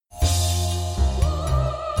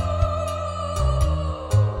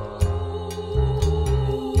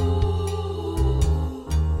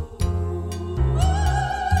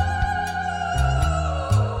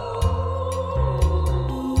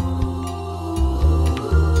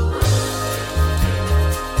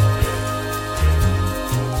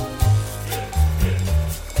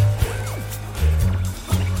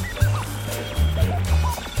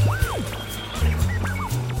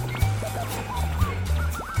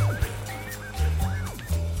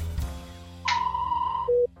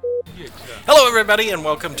Hello, everybody, and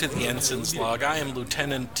welcome to the Ensign's Log. I am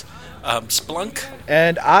Lieutenant Splunk,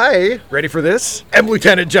 And I, ready for this, am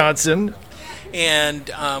Lieutenant Johnson.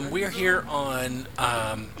 and we are here on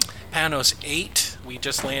Panos 8. We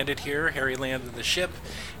just landed here. Harry landed the ship,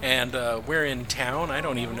 and we're in town. I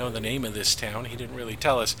don't even know the name of this town. He didn't really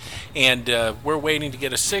tell us. And we're waiting to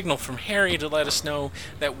get a signal from Harry to let us know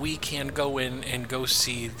that we can go in and go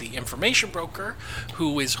see the information broker,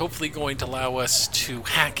 who is hopefully going to allow us to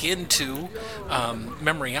hack into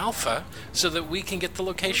Memory Alpha so that we can get the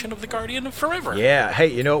location of the Guardian of Forever. Yeah, hey,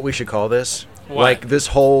 you know what we should call this? What? Like this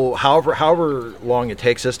whole, however long it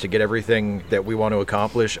takes us to get everything that we want to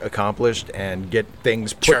accomplish accomplished and get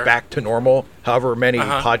things put Sure. back to normal, however many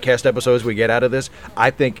podcast episodes we get out of this, I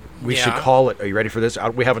think we should call it, are you ready for this?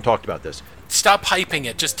 We haven't talked about this. Stop hyping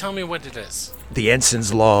it. Just tell me what it is. The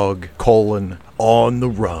Ensign's Log, on the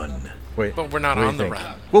run. Wait, But we're not what do you on the think?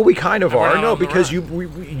 run. Well, we kind of We're are. not No, on the because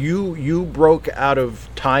run. you broke out of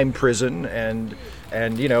time prison and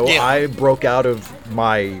you know, Yeah. I broke out of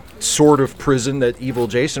my sort of prison that evil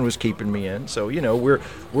Jason was keeping me in. So, you know, we're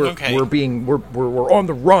Okay. we're on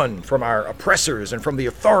the run from our oppressors and from the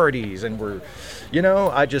authorities, and we're, you know,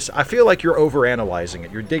 I feel like you're overanalyzing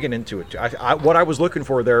it. You're digging into it. What I was looking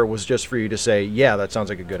for there was just for you to say, yeah, that sounds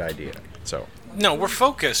like a good idea. So. No, we're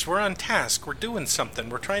focused. We're on task. We're doing something.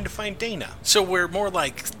 We're trying to find Dana. So we're more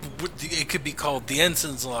like, it could be called the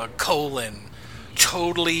Ensign's Log,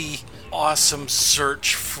 totally awesome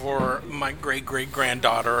search for my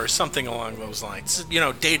great-great-granddaughter or something along those lines. You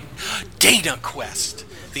know, Dana Quest.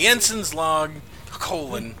 The Ensign's Log,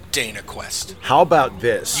 Dana Quest. How about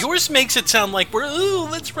this? Yours makes it sound like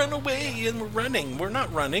let's run away, and we're running. We're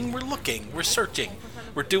not running. We're looking. We're searching.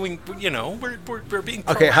 We're doing, you know, we're being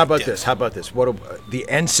proactive. Okay, how about this? The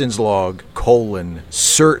Ensign's Log,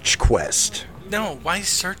 search quest. No, why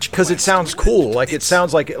search quest? Because it sounds cool. Like it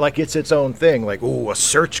sounds like it's its own thing. Like, ooh, a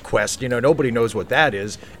search quest. You know, nobody knows what that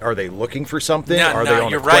is. Are they looking for something? Are they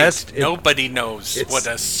on you're a quest? Right. Nobody knows what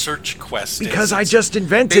a search quest is. Because I just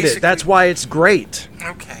invented it. That's why it's great.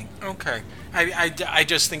 Okay. I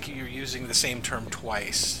just think you're using the same term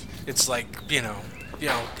twice. It's like, you know,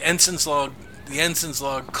 Ensign's Log, the Ensign's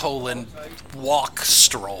Log, walk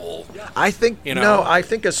stroll. I think, You know? I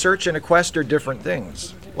think a search and a quest are different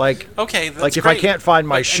things. Like, Okay, that's like if great. I can't find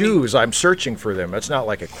my But, I mean- shoes, I'm searching for them. It's not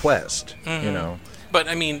like a quest, you know. But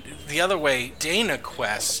I mean, the other way, Dana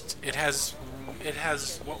Quest, it has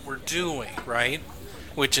what we're doing, right?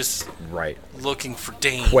 Which is Right. looking for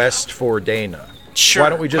Dana. Quest for Dana. Sure. Why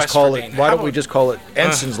don't we just Quest call for it? Dana. Why How don't we about- just call it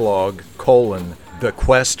Ensign's Log, the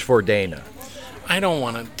quest for Dana? I don't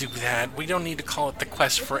want to do that. We don't need to call it the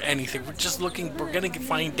quest for anything. We're just looking. We're gonna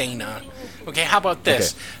find Dana. Okay. How about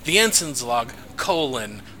this? Okay. The Ensign's Log,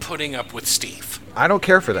 putting up with Steve. I don't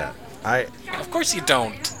care for that. Of course you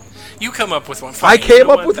don't. You come up with one. I Fine, you came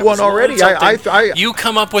know up what? with That one was a little already. insulting. You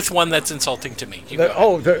come up with one that's insulting to me. You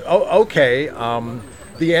go ahead. Okay.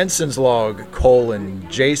 The Ensign's Log,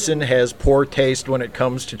 Jason has poor taste when it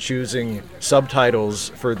comes to choosing subtitles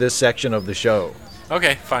for this section of the show.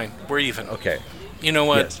 Okay, fine. We're even. Okay. You know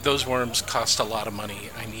what? Yes. Those worms cost a lot of money.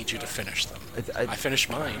 I need you to finish them. I finished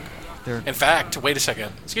mine. They're- In fact, wait a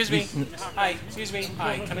second. Excuse me. Hi. Excuse me.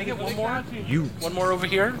 Hi. Can I get one more? One more over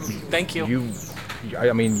here. Thank you.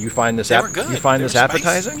 You find this They were good. you find They this were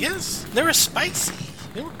appetizing? Spicy. Yes, they were spicy.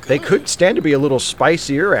 They were good. They could stand to be a little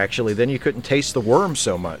spicier, actually. Then you couldn't taste the worms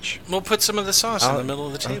so much. We'll put some of the sauce in the middle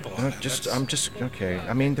of the table. I'm just okay.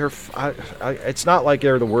 I mean, it's not like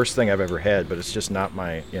they're the worst thing I've ever had, but it's just not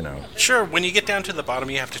my, you know. Sure, when you get down to the bottom,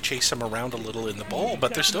 you have to chase them around a little in the bowl,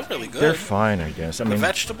 but they're still really good. They're fine, I guess. I The mean,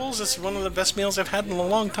 vegetables is one of the best meals I've had in a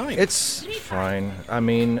long time. it's fine. I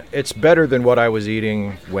mean, it's better than what I was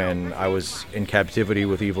eating when I was in captivity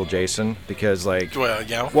with Evil Jason, because like, Well,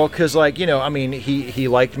 yeah. because like, you know, I mean, he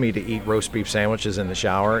liked me to eat roast beef sandwiches in the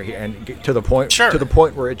shower, and to the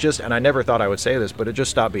point where it just, and I never thought I would say this, but it just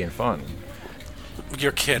stopped being fun.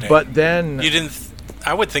 You're kidding. But then You didn't.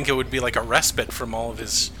 I would think it would be like a respite from all of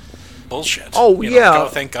his bullshit. Oh, You know, yeah. like, oh,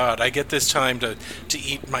 thank God, I get this time to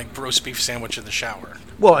eat my roast beef sandwich in the shower.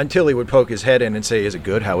 Well, until he would poke his head in and say, "Is it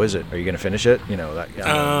good? How is it? Are you going to finish it?" You know that.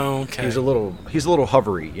 Okay. He's a little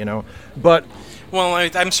hovery, you know. But Well,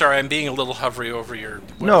 I'm sorry, I'm being a little hovery over your.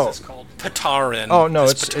 No. What is this called? Patarin. oh no,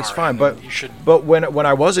 This it's Patarin, fine. But you should. but when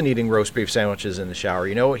I wasn't eating roast beef sandwiches in the shower,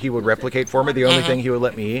 you know what he would replicate for me? The only thing he would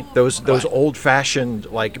let me eat those What? old fashioned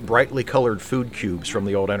like brightly colored food cubes from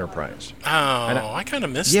the old Enterprise. Oh, I kind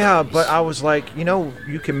of miss. Yeah, those. but I was like, you know,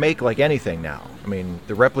 you can make like anything now. I mean,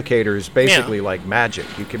 the replicator is basically like magic.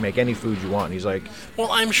 You can make any food you want. And he's like, Well,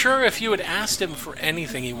 I'm sure if you had asked him for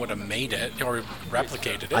anything, he would have made it or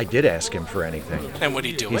replicated it. I did ask him for anything. And would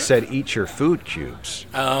he do it? He said, "Eat your food cubes."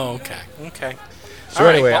 Oh, okay. Okay. So All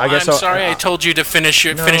right, anyway, well, I guess I'm sorry I told you to finish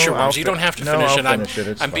your worms. You don't have to finish I'll it. finish it.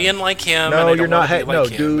 It's I'm fine. being like him. No, and I you're don't not. wanna be Hey, like no,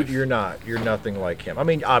 him. dude, you're not. You're nothing like him. I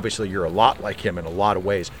mean, obviously, you're a lot like him in a lot of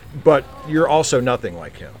ways, but you're also nothing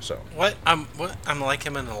like him. So. What? I'm like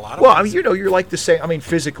him in a lot of Well, ways. I mean, you're like the same. I mean,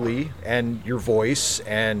 physically and your voice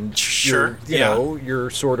and Sure, your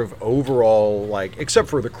sort of overall, like, except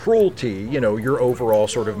for the cruelty, your overall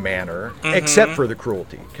sort of manner, except for the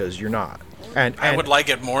cruelty, because you're not. And I would like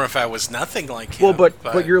it more if I was nothing like him. well,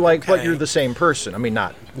 but you're like, but okay. you're the same person. I mean,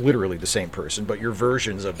 not literally the same person, but you're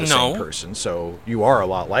versions of the No. same person. So you are a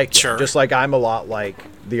lot like him. Sure. Just like I'm a lot like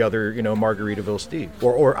the other, Margaritaville Steve,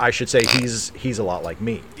 or I should say, he's a lot like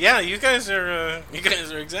me. Yeah, you guys are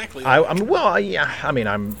exactly. I'm well, yeah. I mean,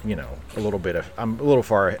 I'm I'm a little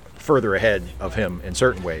further ahead of him in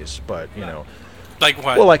certain ways, but Like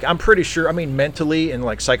what? Well, like, I'm pretty sure, I mean, mentally and,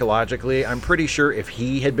 like, psychologically, I'm pretty sure if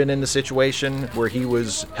he had been in the situation where he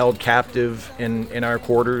was held captive in our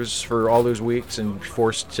quarters for all those weeks and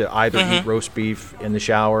forced to either eat roast beef in the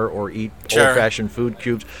shower or eat Sure. old-fashioned food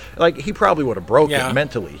cubes, like, he probably would have broken Yeah.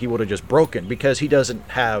 mentally. He would have just broken because he doesn't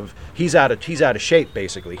have, he's out of shape,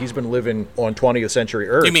 basically. He's been living on 20th century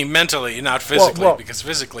Earth. You mean mentally, not physically? well- because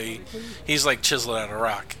physically, he's like chiseled out of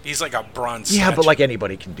rock. He's like a bronze. Yeah, but, statue. like,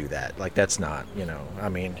 anybody can do that. Like, that's not, I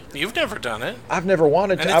mean... You've never done it. I've never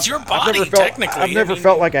wanted to. And it's your body, technically. I've never I mean-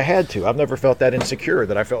 felt like I had to. I've never felt that insecure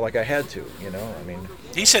that I felt like I had to. I mean,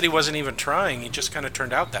 He said he wasn't even trying. He just kind of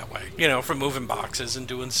turned out that way. From moving boxes and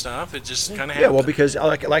doing stuff. It just kind of happened. yeah. Well, because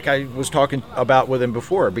like I was talking about with him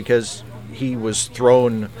before, because he was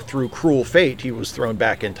thrown through cruel fate. He was thrown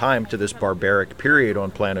back in time to this barbaric period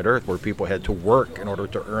on planet Earth where people had to work in order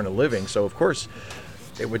to earn a living. So of course,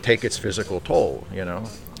 it would take its physical toll.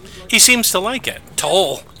 He seems to like it.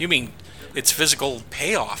 Toll. You mean its physical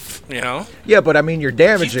payoff, Yeah, but I mean, you're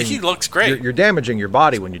damaging. He looks great. You're damaging your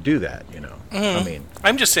body when you do that. I mean,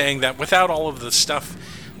 I'm just saying that without all of the stuff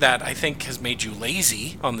that I think has made you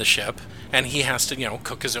lazy on the ship, and he has to,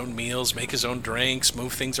 cook his own meals, make his own drinks,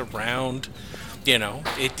 move things around,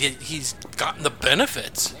 he's gotten the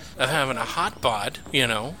benefits of having a hot bod,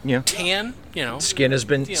 Yeah. tan, skin has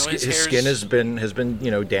been his his hair's- skin has been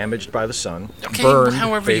damaged by the sun, Okay, burned,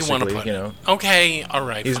 however you want to basically, put it. Okay, all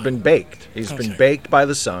right. He's fine. been baked. He's been Okay. baked by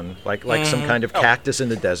the sun, like some kind of Oh. cactus in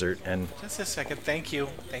the desert, and Just a second. Thank you.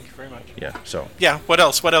 Thank you very much. yeah. So Yeah. What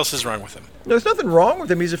else? What else is wrong with him? there's nothing wrong with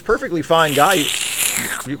him. He's a perfectly fine guy.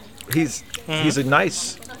 He's a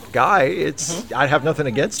nice guy. I have nothing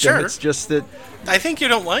against him. Sure. It's just that I think you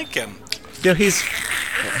don't like him. he's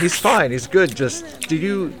fine. He's good. Just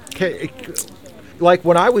like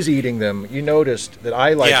when I was eating them, you noticed that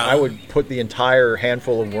Yeah. I would put the entire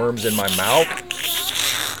handful of worms in my mouth,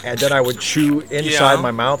 and then I would chew inside Yeah.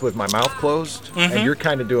 my mouth with my mouth closed, and you're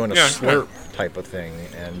kind of doing a Yeah, slurp type of thing,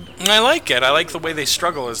 and I like it. I like the way they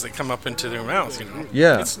struggle as they come up into their mouth.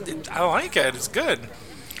 Yeah. I like it. It's good.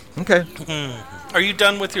 okay, Are you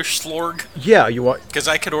done with your slorg? yeah, you want. Because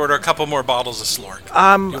I could order a couple more bottles of slorg.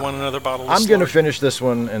 You want another bottle of I'm slorg? gonna finish this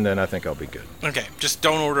one, and then I think I'll be good. Okay, just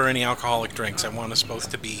don't order any alcoholic drinks. I want us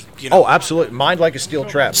both to be, Oh, absolutely, mind like a steel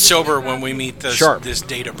trap, sober when we meet Sharp. this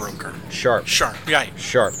data broker. sharp, Sharp, right.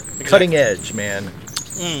 sharp, cutting edge, man.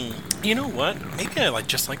 You know what? Maybe I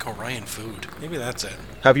just like Orion food. Maybe that's it.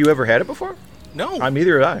 Have you ever had it before? No.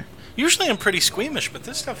 Neither had I. Usually I'm pretty squeamish, but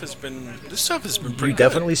this stuff has been pretty You good.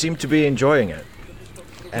 definitely seem to be enjoying it.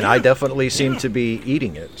 And I definitely seem to be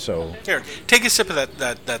eating it, so... Here, take a sip of that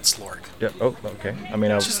slorg. Yeah, oh, okay. I mean,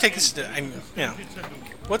 Just take a sip.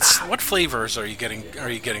 What flavors are you getting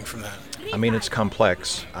from that? it's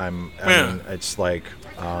complex. I mean, it's like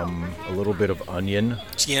a little bit of onion.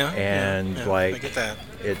 Yeah. And, yeah, like... I get that.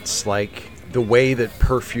 It's like the way that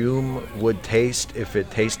perfume would taste if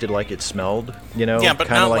it tasted like it smelled, Yeah, but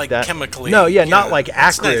kinda not like that. chemically. No, yeah, not like It's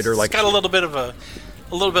acrid nice. or like... It's got a little bit of a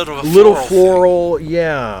little thing. floral,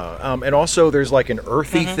 yeah. And also there's like an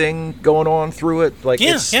earthy thing going on through it. Like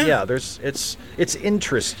Yeah, it's yeah. it's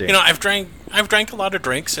interesting. I've drank a lot of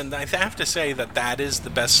drinks, and I have to say that is the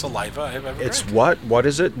best saliva I've ever It's drank. what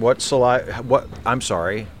is it? What saliva? What? I'm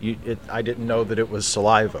sorry. I didn't know that it was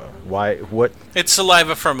saliva. Why? What? It's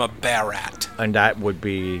saliva from a bear rat. And that would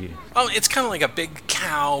be... Oh, it's kind of like a big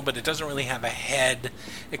cow, but it doesn't really have a head.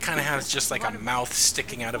 It kind of has just like a mouth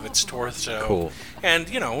sticking out of its torso. Cool. And,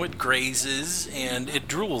 it grazes, and it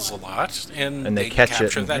drools a lot, and they catch it.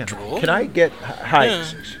 capture And, that yeah. drool. Can I get... Hi. Yeah.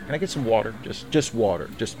 Can I get some water? Just water.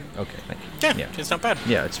 Just... Okay, thank you. Yeah, it's not bad.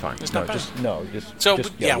 Yeah, it's fine. It's not bad. Just So,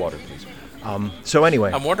 yeah. water, please. So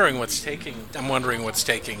anyway, I'm wondering what's taking him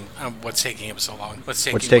so long. What's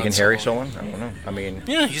taking Bud Harry so long? I don't know. I mean,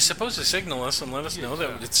 Yeah, he's supposed to signal us and let us know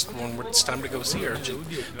that it's time to go see her.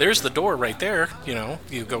 There's the door right there. You know,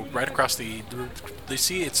 you go right across the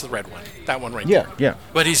see, it's the red one. That one right there. yeah.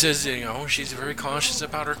 But he says, you know, she's very cautious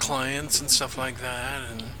about her clients and stuff like that,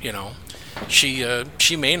 and you know,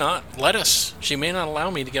 she may not let us. She may not allow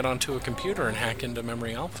me to get onto a computer and hack into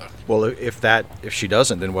Memory Alpha. Well, if she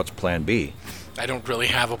doesn't, then what's Plan B? I don't really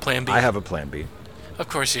have a Plan B. I have a Plan B. Of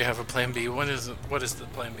course, you have a Plan B. What is the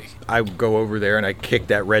Plan B? I go over there and I kick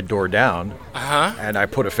that red door down. And I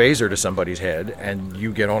put a phaser to somebody's head, and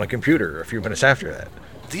you get on a computer a few minutes after that.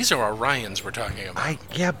 These are Orions we're talking about.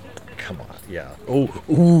 Come on, yeah.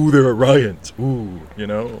 Ooh, they're Orions. Ooh, you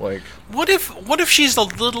know, like. What if she's a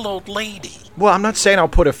little old lady? Well, I'm not saying I'll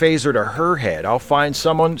put a phaser to her head. I'll find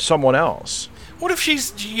someone else. What if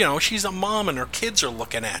she's a mom and her kids are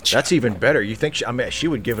looking at you? That's even better. You think she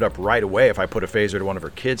would give it up right away if I put a phaser to one of her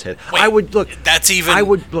kids' head? Wait, I would look. That's even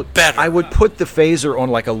better. I would put the phaser on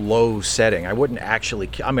like a low setting. I wouldn't actually.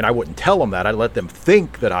 I mean, I wouldn't tell them that. I'd let them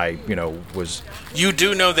think that I, was. You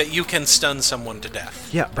do know that you can stun someone to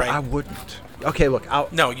death. Yeah, but right? I wouldn't. Okay, look.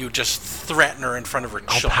 No, you just threaten her in front of her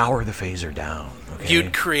children. I'll power the phaser down. Okay?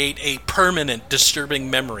 You'd create a permanent disturbing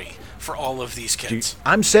memory for all of these kids.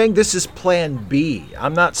 I'm saying this is Plan B.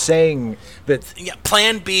 I'm not saying that. Yeah,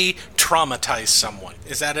 Plan B, traumatize someone.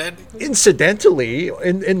 Is that it? Incidentally,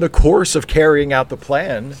 in the course of carrying out the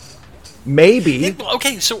plan, maybe.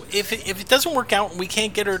 Okay, so if it doesn't work out and we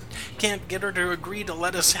can't get her to agree to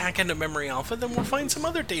let us hack into Memory Alpha, then we'll find some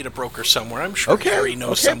other data broker somewhere. I'm sure Harry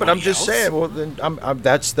knows somebody but I'm just else. saying. Well, then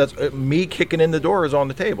that's me kicking in the door is on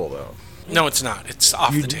the table though. No, it's not. It's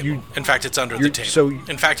off the table. In fact, it's under the table.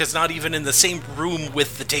 In fact, it's not even in the same room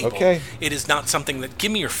with the table. Okay. It is not something that.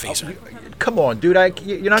 Give me your phaser. Come on, dude.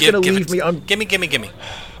 You're not going to leave me. Gimme.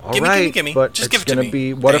 All right, gimme. But Just it's give it to me. Gonna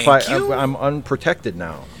be. What Thank if you. I'm unprotected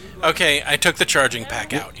now? Okay, I took the charging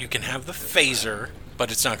pack out. You can have the phaser,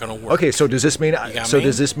 but it's not going to work. Okay, so does this mean?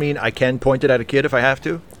 Does this mean I can point it at a kid if I have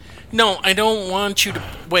to? No, I don't want you to.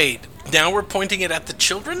 Wait. Now we're pointing it at the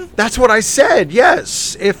children? That's what I said.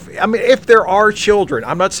 Yes. If there are children,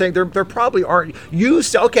 I'm not saying there probably aren't. You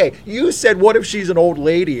said what if she's an old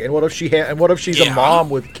lady and what if she's a mom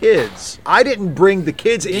with kids? I didn't bring the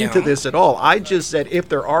kids into this at all. I just said if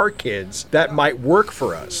there are kids, that might work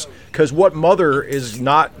for us. Because what mother is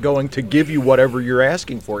not going to give you whatever you're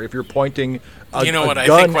asking for if you're pointing a gun I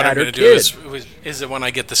think what at I'm her going to kid? is that when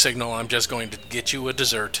I get the signal, I'm just going to get you a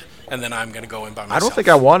dessert, and then I'm going to go in by myself. I don't think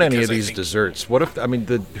I want any of these desserts. What if?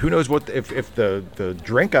 Who knows what? If the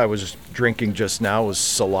drink I was drinking just now was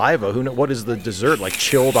saliva? What is the dessert? Like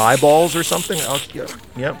chilled eyeballs or something?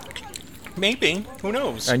 Yeah. Maybe. Who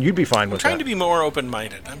knows? And you'd be fine with that. I'm trying to be more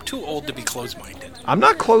open-minded. I'm too old to be closed-minded. I'm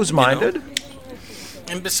not closed-minded.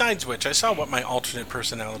 And besides which, I saw what my alternate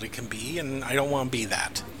personality can be, and I don't want to be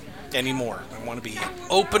that anymore. I want to be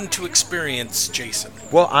open to experience, Jason.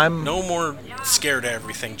 Well, I'm no more scared of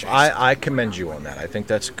everything, Jason. I commend you on that. I think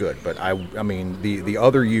that's good. But I mean, the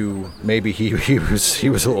other you, maybe he was a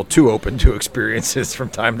little too open to experiences from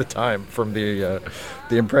time to time. From the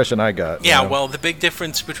impression I got. Yeah. Well, the big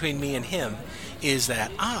difference between me and him is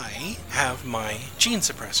that I have my gene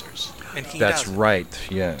suppressors. And he That's doesn't.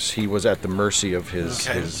 right. Yes, he was at the mercy of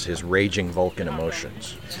his raging Vulcan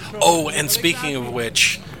emotions. Oh, and speaking of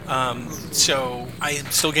which, so I am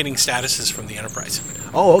still getting statuses from the Enterprise.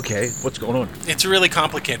 Oh, okay. What's going on? It's really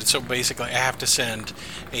complicated. So basically, I have to send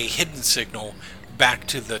a hidden signal back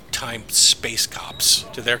to the time space cops,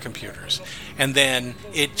 to their computers, and then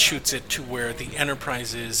it shoots it to where the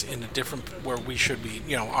Enterprise is in a different, where we should be,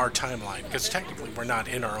 our timeline, because technically we're not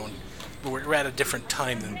in our own. We're at a different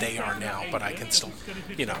time than they are now, but I can still,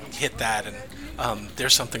 hit that. And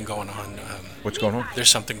there's something going on. What's going on?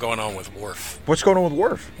 There's something going on with Worf. What's going on with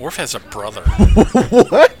Worf? Worf has a brother.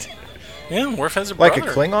 What? Yeah, Worf has a brother. Like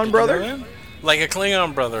a Klingon brother? Like a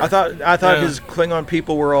Klingon brother. I thought his Klingon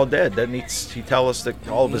people were all dead. Didn't he tell us that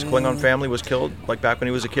all of his Klingon family was killed, like back when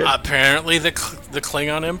he was a kid? Apparently, the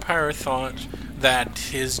Klingon Empire thought that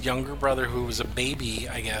his younger brother, who was a baby,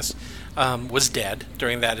 I guess, was dead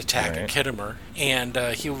during that attack at Kittimer, and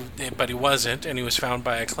but he wasn't, and he was found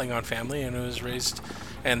by a Klingon family, and he was raised.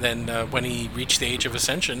 And then when he reached the age of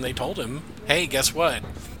ascension, they told him, "Hey, guess what?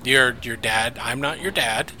 Your dad. I'm not your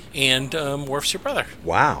dad, and Worf's your brother.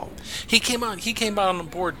 Wow. He came on. He came on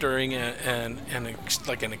board during an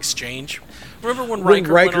exchange. Remember when When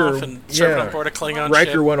Riker went off and served on board a Klingon ship?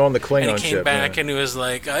 Riker went on the Klingon and he came ship, back yeah. and he was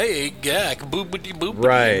like, "Hey, gak, boopity boopity."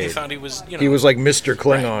 Right. And he thought he was, He was like Mr.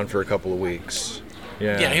 Klingon for a couple of weeks.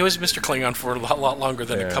 Yeah. Yeah, he was Mr. Klingon for a lot longer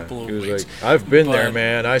than a couple of he was weeks. like, I've been there,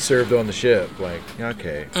 man. I served on the ship. Like,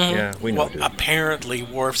 okay, yeah, we know. Well, Dude. apparently,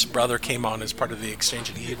 Worf's brother came on as part of the exchange,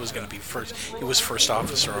 and he was going to be first. He was first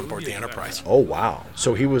officer on board the Enterprise. Oh wow!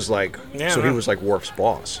 So he was like, Yeah. he was like Worf's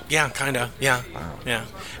boss. Yeah, kind of. Yeah. Wow. Yeah.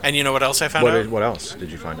 And you know what else I found out? What else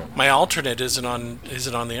did you find out? My alternate isn't on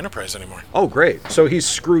the Enterprise anymore. Oh, great! So he's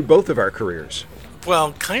screwed both of our careers.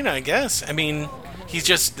 Well, kind of, I guess. I mean, he's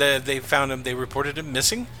just they found him. They reported him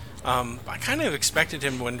missing. I kind of expected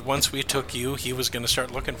him once we took you, he was going to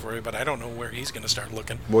start looking for you, but I don't know where he's going to start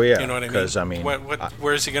looking. Well, yeah, you know what I mean? because I mean,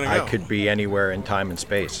 where is he going to go? I could be anywhere in time and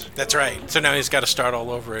space. That's right. So now he's got to start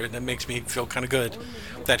all over, and it makes me feel kind of good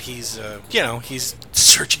that he's, he's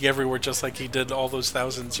searching everywhere just like he did all those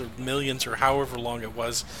thousands or millions or however long it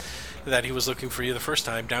was that he was looking for you the first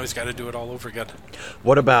time. Now he's got to do it all over again.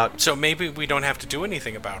 What about? So maybe we don't have to do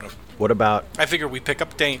anything about him. What about? I figure we pick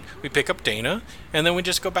up Dana, and then we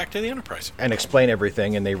just go back to the Enterprise. And explain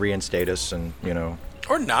everything, and they reinstate us, and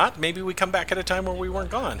Or not. Maybe we come back at a time where we weren't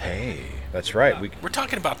gone. Hey, that's right. We're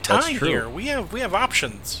talking about That's time true. here. We have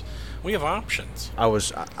options. We have options. I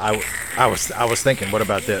was thinking. What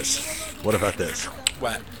about this? What about this?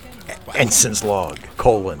 What? Ensign's log: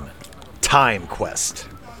 time quest.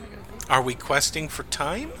 Are we questing for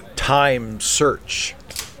time? Time search.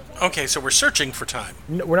 Okay, so we're searching for time.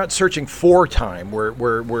 No, we're not searching for time.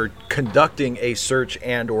 We're conducting a search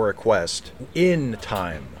and or a quest in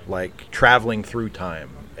time, like traveling through time,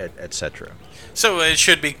 etc. So it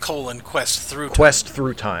should be quest through time. Quest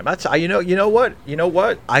through time. That's you know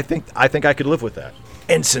what? I think I could live with that.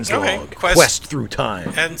 Ensign's log: quest through time.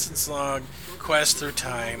 Ensign's log, quest through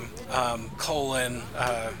time,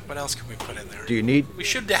 what else can we put in there? Do you need? We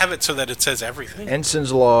should have it so that it says everything.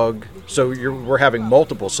 Ensign's log. So we're having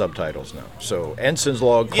multiple subtitles now. So Ensign's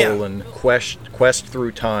log: quest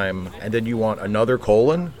through time, and then you want another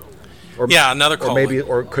colon. Or, another colon.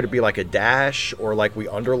 Or could it be like a dash, or like we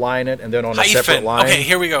underline it and then on a separate line? Okay,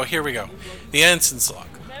 here we go. The Ensign's log,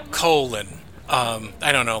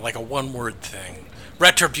 I don't know, like a one-word thing.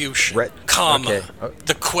 Retribution, comma,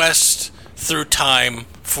 the quest through time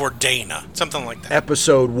for Dana. Something like that.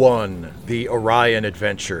 Episode 1, the Orion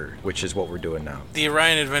Adventure, which is what we're doing now. The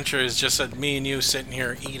Orion Adventure is just me and you sitting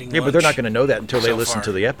here eating lunch. Yeah, but they're not going to know that until they listen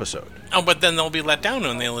to the episode. Oh, but then they'll be let down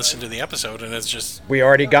when they listen to the episode, and it's just... We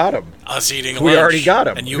already got them. Us eating lunch. We already got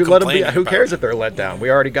them. And you Who cares if they're let down? We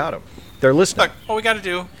already got them. They're listening. Look, all we got to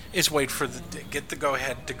do is wait for get the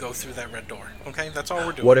go-ahead to go through that red door. Okay? That's all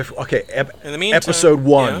we're doing. What if... Okay, in the meantime, episode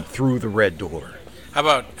 1, through the red door. How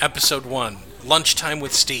about episode 1, lunchtime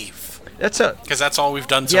with Steve? Because that's all we've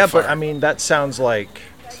done so far. Yeah, but I mean, that sounds like,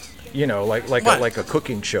 like a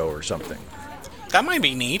cooking show or something. That might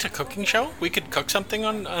be neat, a cooking show. We could cook something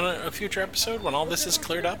on a future episode when all this is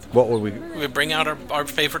cleared up. What would we... We bring out our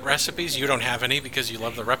favorite recipes. You don't have any because you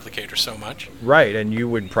love the replicator so much. Right, and you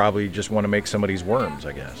would probably just want to make somebody's worms,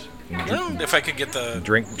 I guess. Well, if I could get the...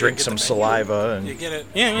 Drink some saliva and... You get it.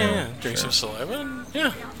 Yeah. Drink some saliva and,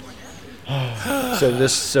 yeah.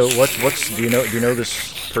 So what's do you know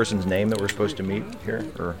this person's name that we're supposed to meet here,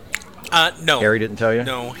 or no, Harry didn't tell you?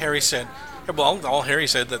 No, Harry said, all Harry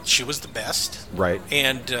said that she was the best, right?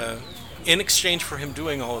 And in exchange for him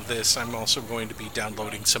doing all of this, I'm also going to be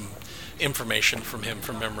downloading some information from him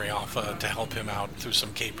from Memory Alpha to help him out through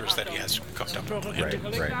some capers that he has cooked up.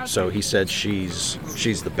 Right. So he said she's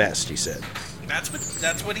the best. He said.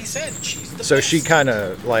 That's what he said. She's the best. So she kind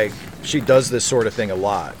of she does this sort of thing a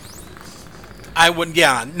lot. I wouldn't.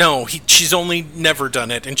 Yeah, no. She's only never done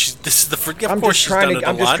it, and this is the. I'm just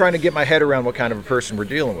trying to get my head around what kind of a person we're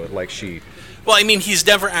dealing with. Well, I mean, he's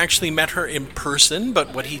never actually met her in person,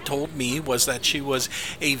 but what he told me was that she was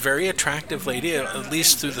a very attractive lady, at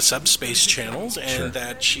least through the subspace channels, and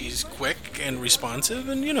that she's quick and responsive,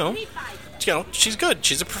 and she's good.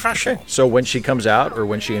 She's a professional. Okay. So when she comes out, or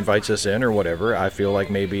when she invites us in, or whatever, I feel like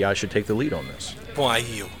maybe I should take the lead on this. Why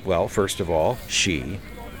you? Well, first of all, she.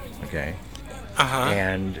 Okay.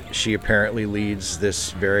 And she apparently leads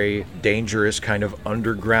this very dangerous kind of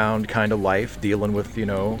underground kind of life, dealing with,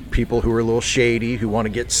 people who are a little shady, who want to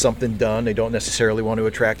get something done. They don't necessarily want to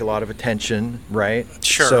attract a lot of attention, right?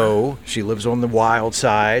 Sure. So she lives on the wild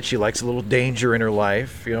side. She likes a little danger in her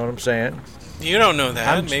life. You know what I'm saying? You don't know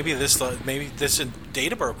that. Maybe this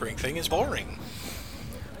data brokering thing is boring.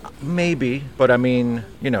 Maybe, but I mean,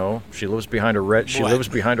 she lives behind a red. She What? lives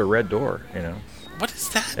behind a red door. What does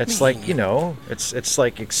that It's mean? like it's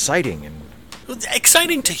like exciting and It's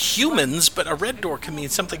exciting to humans, but a red door can mean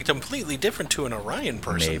something completely different to an Orion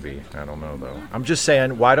person. maybe I don't know though. I'm just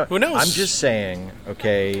saying. Why don't? Who knows? I'm just saying.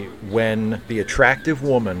 Okay, when the attractive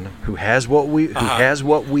woman who has what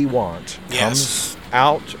we want Yes. comes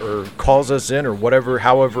out or calls us in or whatever,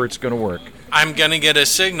 however it's going to work. I'm going to get a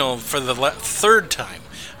signal for the third time.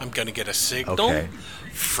 I'm going to get a signal Okay.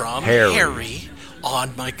 from Harry. Harry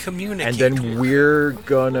on my communicator. And then we're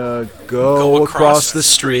gonna go across the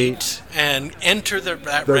street. and enter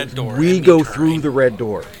that red door. We and go meet her. through the red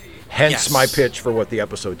door. Hence Yes. my pitch for what the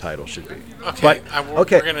episode title should be. Okay, But we're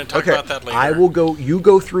going to talk about that later. I will go. You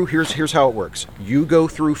go through. Here's how it works. You go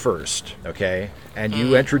through first, okay, and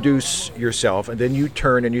you introduce yourself, and then you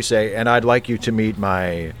turn and you say, "And I'd like you to meet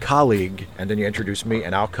my colleague," and then you introduce me,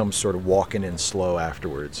 and I'll come sort of walking in slow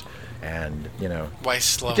afterwards, and Why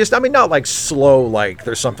slow? just not like slow, like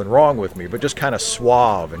there's something wrong with me, but just kind of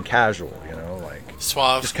suave and casual, like.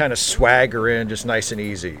 Suave. Just kind of swagger in, just nice and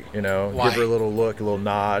easy, Why? Give her a little look, a little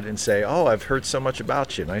nod, and say, "Oh, I've heard so much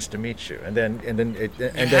about you. Nice to meet you." And then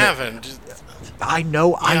you haven't. I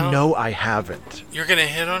know I haven't. You're going to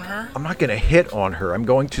hit on her? I'm not going to hit on her. I'm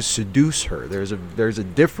going to seduce her. There's a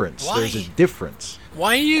difference. Why? There's a difference.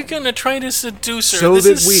 Why are you going to try to seduce her? So this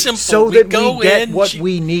that is simple. so we that go we get in, what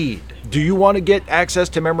we need. Do you want to get access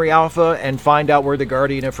to Memory Alpha and find out where the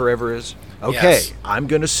Guardian of Forever is? Okay, Yes. I'm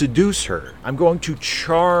going to seduce her. I'm going to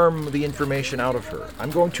charm the information out of her. I'm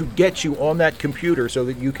going to get you on that computer so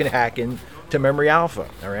that you can hack into Memory Alpha.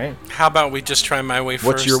 All right? How about we just try my way first?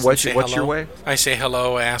 What's your- and what's say your- what's your hello? way? I say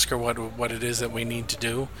hello. I ask her what it is that we need to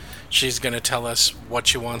do. She's going to tell us what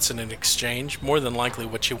she wants in an exchange. More than likely,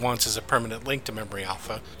 what she wants is a permanent link to Memory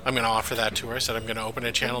Alpha. I'm going to offer that to her. I said I'm going to open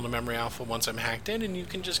a channel to Memory Alpha once I'm hacked in, and you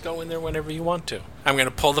can just go in there whenever you want to. I'm going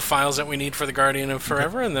to pull the files that we need for the Guardian of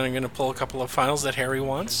Forever, and then I'm going to pull a couple of files that Harry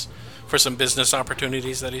wants for some business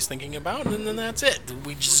opportunities that he's thinking about, and then that's it.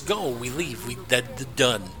 We just go. We leave.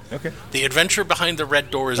 Done. Okay. The adventure behind the red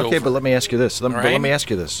door is over. Okay, but let me ask you this. Let right. me ask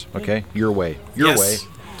you this. Okay, your way. Your way.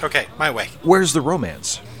 Okay, my way. Where's the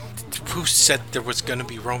romance? Who said there was going to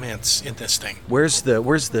be romance in this thing? Where's the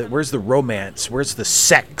romance? Where's the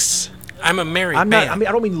sex? I'm a married I'm man. not. I mean,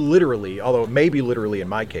 I don't mean literally. Although maybe literally in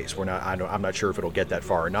my case, we're not. I'm not sure if it'll get that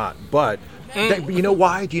far or not. But you know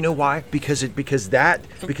why? Do you know why? Because that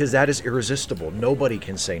is irresistible. Nobody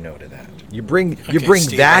can say no to that. You bring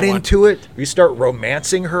Steve, that I want- into it. You start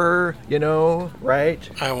romancing her. Right?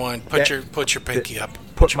 I want put your pinky up.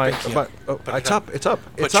 Put your my. pinky But, up. Put it's it up. It's up.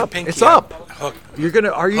 Put It's your up. pinky It's up. Hook. You're gonna.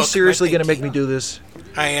 Are you Hook my seriously gonna make pinky. me do this?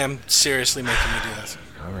 I am seriously making you do this.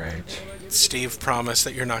 All right. Steve, promise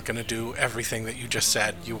that you're not going to do everything that you just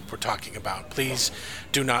said you were talking about. Please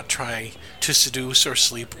do not try to seduce or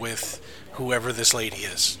sleep with whoever this lady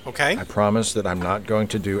is. Okay? I promise that I'm not going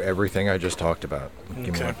to do everything I just talked about. Give me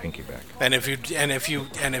Okay. my pinky back. And if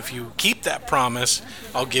you keep that promise,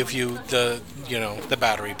 I'll give you the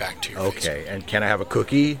battery back to your face. Okay, and can I have a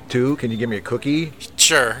cookie too? Can you give me a cookie?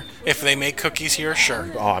 Sure. If they make cookies here, sure.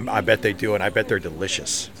 Oh, I bet they do, and I bet they're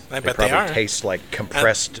delicious. I bet they probably are. taste like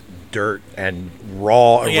compressed dirt and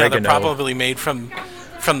raw oregano. Yeah, they're probably made from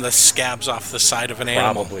the scabs off the side of an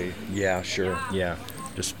animal. Probably. Yeah, sure. Yeah,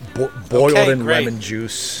 just boiled Okay, in great. lemon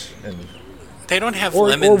juice and They don't have or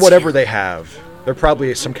lemons whatever here. they have. They're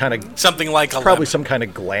probably some kind of Something like a probably lemon. some kind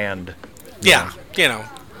of gland. Yeah,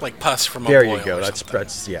 like pus from a There boil you go. or That's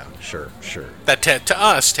something. yeah. Sure. That to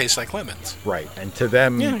us tastes like lemons. Right, and to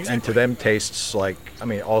them, Yeah, and exactly. to them tastes like, I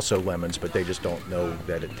mean, also lemons, but they just don't know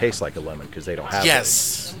that it tastes like a lemon because they don't have.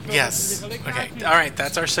 Yes. Okay. All right.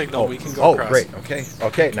 That's our signal. Oh, We can go across. great.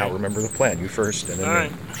 Okay. Now remember the plan. You first, and then. All me.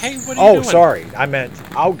 right. Hey, what are you Oh, doing? sorry. I meant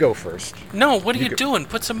I'll go first. No. What are you go- doing?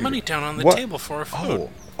 Put some money down on the What? table for our food.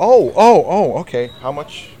 Okay. How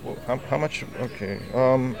much? How much? Okay.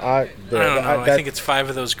 I don't know. I think it's 5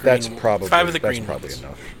 of those green. That's probably 5 of the that's green probably ones.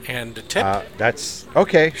 enough. And a tip. That's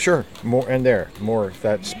okay. Sure. More and there. More.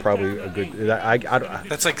 That's probably a good.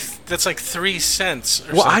 That's like 3 cents.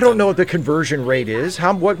 Or Well, I don't something. know what the conversion rate is.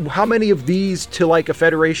 How many of these to like a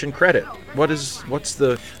Federation credit? What's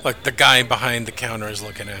the? Look, the guy behind the counter is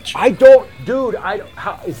looking at you. I don't, dude.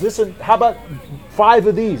 How is this? How about 5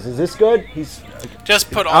 of these? Is this good? Just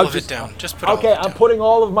put all I'll of just- it down. Just put all Okay, of it I'm down. putting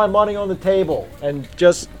all of my money on the table and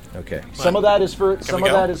just. Okay. Some of that is for we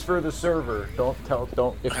go? the server. Don't.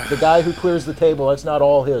 If the guy who clears the table, that's not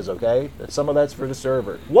all his. Okay. Some of that's for the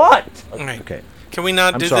server. What? All right. Okay. Can we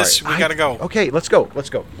not I'm do sorry. this? We gotta go. Okay, let's go.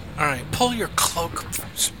 All right. Pull your cloak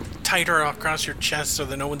tighter across your chest so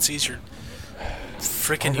that no one sees your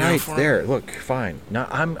frickin' All right, uniform. there. Look, fine. Now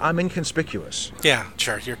I'm inconspicuous. Yeah,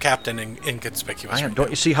 sure. You're Captain Inconspicuous. I am. right Don't now.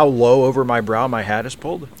 you see how low over my brow my hat is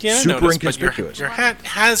pulled? Yeah, I Super noticed, but inconspicuous. Your hat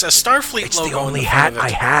has a Starfleet It's logo the only on the hat front of I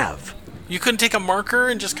it. have. You couldn't take a marker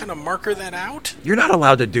and just kind of marker that out? You're not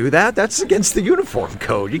allowed to do that. That's against the uniform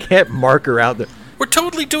code. You can't marker out the. We're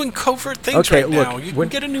totally doing covert things Okay, right look. now. You can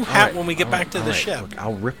get a new hat when we get back to the ship. Look,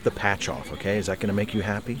 I'll rip the patch off. Okay, is that going to make you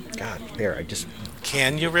happy? God, there.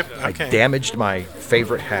 Can you rip? I Okay. damaged my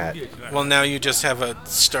favorite hat. Well, now you just have a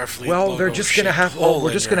Starfleet Well, logo they're just gonna have. hole Well, we're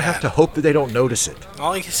in just your gonna have hat. to hope that they don't notice it.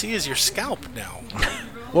 All I can see is your scalp now.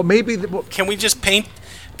 Well, maybe. Can we just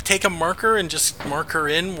take a marker and just marker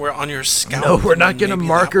in where on your scalp? No, we're and not then going to maybe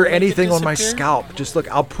marker that will make it anything on my disappear? scalp. Just look,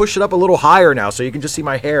 I'll push it up a little higher now so you can just see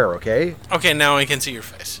my hair, okay? Okay, now I can see your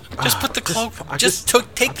face. Just put the cloak.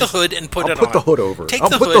 Take the hood and put I'll it put on. the hood over. Take I'll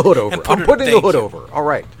the put hood the hood over. and put I'm it- putting the thank hood you. over. All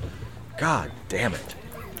right. God damn it.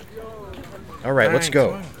 All right, let's Alright, go.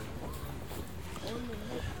 come on.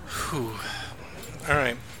 Whew. All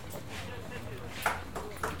right.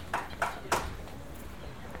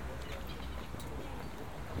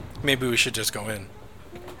 Maybe we should just go in.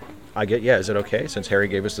 Yeah, is it okay since Harry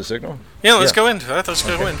gave us the signal? Yeah, let's go in. Let's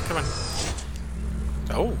go in. Come on.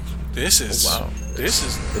 Oh, this is. Oh, wow. This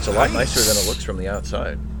is. It's a lot nicer than it looks from the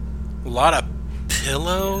outside. A lot of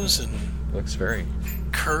pillows and It looks very,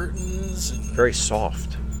 curtains and. very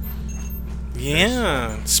soft.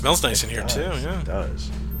 Yeah, it smells nice in here too. Yeah. It does.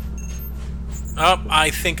 Oh,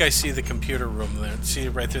 I think I see the computer room there. See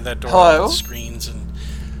it right through that door. Hello? With screens and.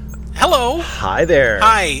 Hello. Hi there.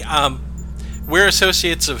 Hi. We're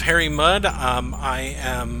associates of Harry Mudd. I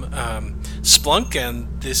am Splunk, and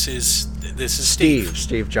this is Steve.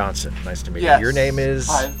 Steve Johnson. Nice to meet Yes. you. Your name is.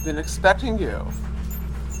 I've been expecting you.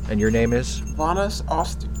 And your name is? Vanas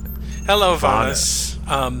Austin. Hello, Vanas.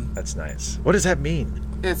 Vanas. That's nice. What does that mean?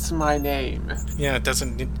 It's my name. Yeah, it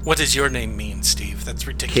doesn't. What does your name mean, Steve? That's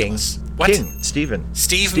ridiculous. What? King. Stephen.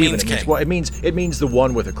 Steve Stephen. means It means, king. well, it means the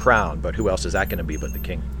one with a crown, but who else is that going to be but the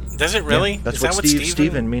king? Does it really? Yeah, that's Is what that Steve.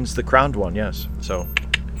 Stephen means the crowned one. Yes. So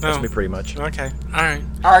that's Oh. me pretty much. Okay. All right.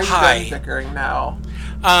 Are you Hi. done bickering now?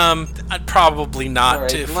 Probably not. All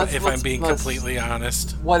right, if I'm let's- being let's- completely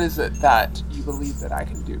honest. What is it that you believe that I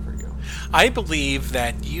can do for you? I believe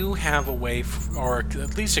that you have a way, or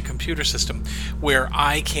at least a computer system, where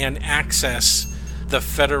I can access the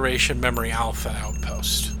Federation Memory Alpha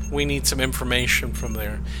outpost. We need some information from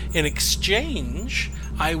there. In exchange,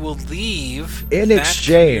 I will leave. In that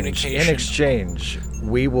exchange, communication-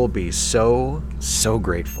 we will be so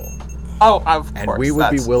grateful, Oh, of and course. we will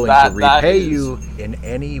be that's- willing that- to that repay is- you in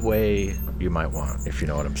any way you might want, if you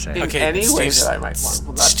know what I'm saying. In Okay, any way Steve, that I might want.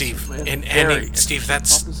 Well, that's Steve, a in very any Steve, interesting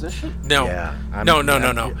that's proposition. no, Yeah, no.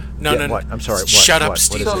 yeah, what? I'm sorry, what? Shut up, What?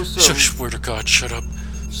 Steve. What is it? Swear to God, shut up.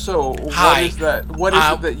 So, Hi. what is that? What is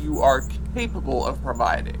Uh, it that you are capable of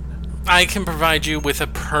providing? I can provide you with a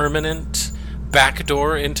permanent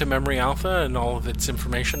backdoor into Memory Alpha and all of its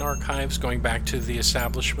information archives going back to the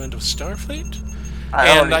establishment of Starfleet. I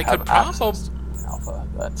and already I could have probably. access to Alpha.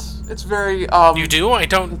 It's very You do? I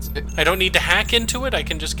don't. It's- I don't need to hack into it. I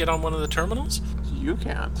can just get on one of the terminals. You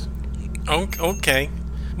can't. Okay.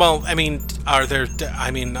 Well, I mean, are there? I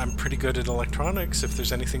mean, I'm pretty good at electronics. If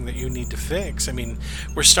there's anything that you need to fix, I mean,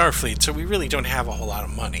 we're Starfleet, so we really don't have a whole lot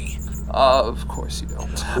of money. Of course you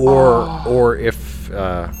don't. Or if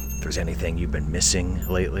there's anything you've been missing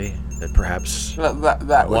lately that perhaps That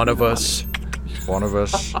would one be of the us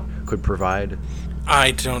could provide.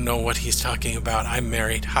 I don't know what he's talking about. I'm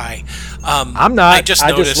married. Hi. I'm not. I just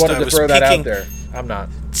noticed wanted I to was throw that peeking- out there. I'm not.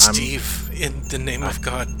 Steve, in the name of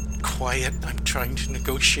God, quiet. I'm trying to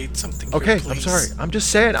negotiate something. here, Okay, I'm please. sorry. I'm just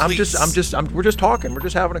saying. Please. We're just talking. We're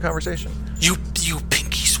just having a conversation. You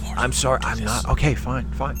pinky swore. I'm sorry. I'm not. Okay, fine.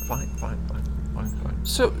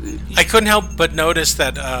 So, I couldn't help but notice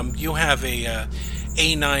that you have a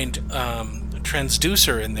A9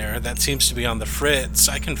 transducer in there that seems to be on the fritz.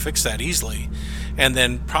 I can fix that easily, and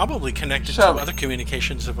then probably connect it to Show me. other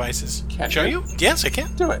communications devices. Can show you? you? Yes, I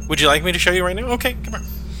can. Do it. Would you like me to show you right now? Okay, come on.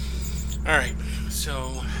 All right.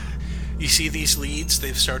 So, you see these leads?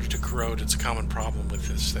 They've started to corrode. It's a common problem with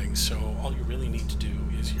this thing. So all you really need to do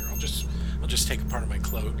is here. I'll just take a part of my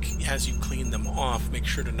cloak. As you clean them off, make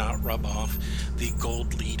sure to not rub off the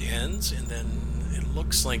gold lead ends, and then it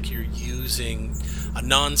looks like you're using a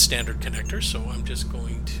non-standard connector, so I'm just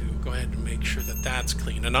going to go ahead and make sure that that's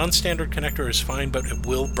clean. A non-standard connector is fine, but it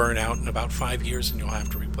will burn out in about 5 years and you'll have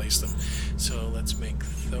to replace them. So let's make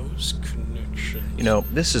those connections. You know,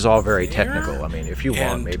 this is all very there. technical. I mean, if you want,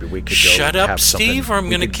 And maybe we could go shut up, have something. Steve, or I'm we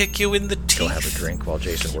going to could kick you in the go teeth. have a drink while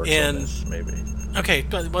Jason works on And this, maybe. Okay,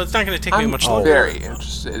 well, it's not going to take me I'm much longer. very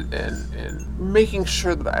interested in making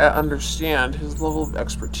sure that I understand his level of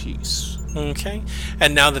expertise. Okay,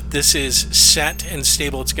 and now that this is set and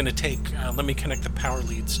stable, it's going to take, let me connect the power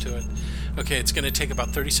leads to it. Okay, it's going to take about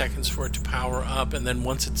 30 seconds for it to power up, and then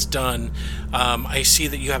once it's done, I see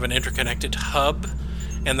that you have an interconnected hub,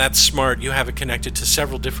 and that's smart. You have it connected to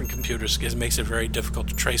several different computers because it makes it very difficult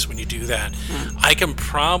to trace when you do that. I can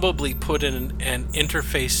probably put in an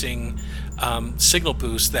interfacing signal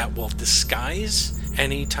boost that will disguise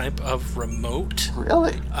any type of remote.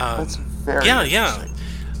 Really? That's very interesting.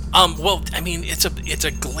 Well, I mean, it's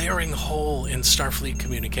a glaring hole in Starfleet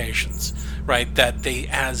communications, right? That they,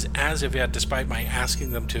 as of yet, despite my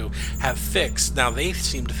asking them to, have fixed. Now they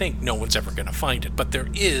seem to think no one's ever going to find it, but there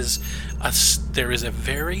is a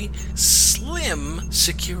very slim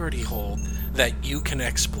security hole that you can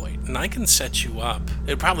exploit, and I can set you up.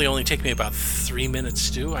 It'd probably only take me about 3 minutes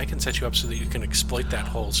to do. I can set you up so that you can exploit that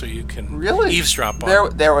hole, so you can eavesdrop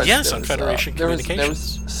on. There was Federation communications. There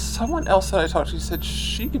was someone else that I talked to who said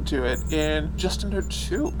she could do it in just under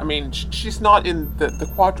 2. I mean, she's not in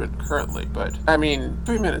the quadrant currently, but I mean,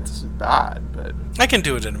 3 minutes isn't bad. But I can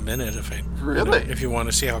do it in a minute if I really. If you want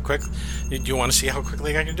to see how quick, do you want to see how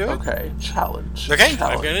quickly I can do it? Okay, challenge. Okay,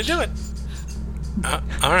 challenge. I'm going to do it.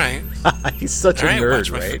 All right. He's such a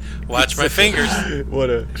nerd, right? Watch my fingers. What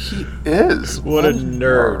a What a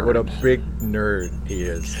nerd. What a big nerd he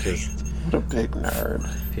is. Just what a big nerd.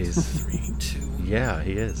 He's 3, 2. Yeah,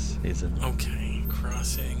 he is. He's a Okay,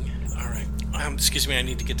 crossing. All right. Excuse me. I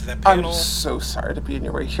need to get to that panel. I'm so sorry to be in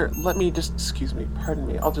your way. Here, let me just. Excuse me. Pardon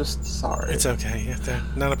me. Sorry. It's okay.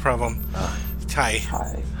 Not a problem. Hi.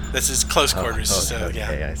 Hi. This is close quarters. So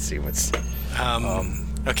okay, yeah. I see what's.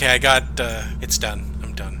 Okay, I got. It's done.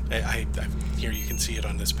 I'm done. I here you can see it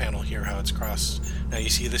on this panel here how it's crossed. Now you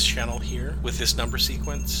see this channel here with this number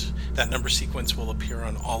sequence. That number sequence will appear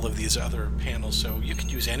on all of these other panels, so you can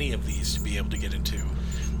use any of these to be able to get into,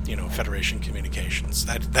 Federation communications.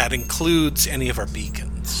 That includes any of our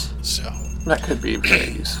beacons. So that could be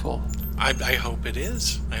very useful. I hope it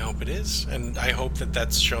is. And I hope that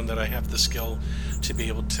that's shown that I have the skill to be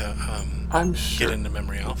able to I'm sure, get into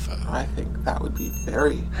Memory Alpha. I think that would be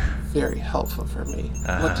very, very helpful for me.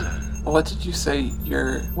 What did you say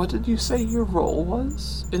your role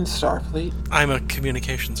was in Starfleet? I'm a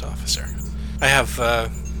communications officer. I have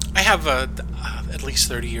at least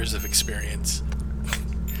 30 years of experience.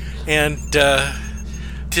 And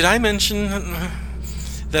did I mention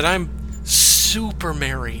that I'm super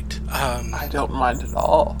married? I don't mind at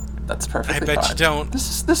all. That's perfectly fine. I bet you don't.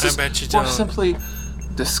 This I bet you more don't. simply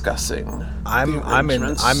discussing I'm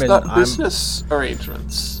in business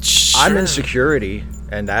arrangements. I'm in security,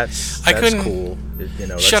 and that's cool.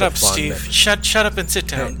 That's Shut a up, fun Steve. Shut up and sit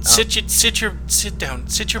down. Hey, sit down.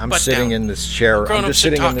 Sit your I'm butt down. sitting in this chair. I'm just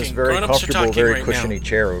sitting in this very Grown-ups are comfortable, talking very right cushiony now.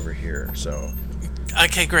 chair over here. So.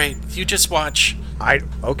 Okay, great. You just watch.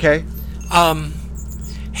 Okay.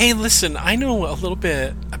 Hey, listen. I know a little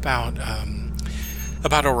bit about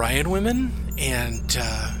Orion women, and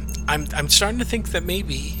I'm starting to think that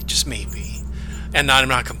maybe, just maybe, and I'm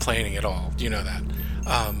not complaining at all. You know that.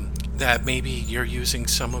 That maybe you're using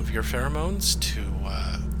some of your pheromones to,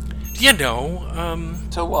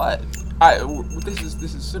 To what?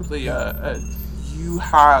 This is simply you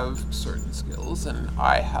have certain skills and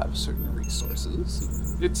I have certain resources.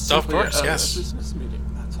 It's simply of course, yes. a business meeting.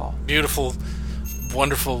 That's all. Beautiful,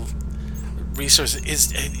 wonderful resource.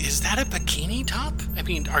 Is that a bikini top? I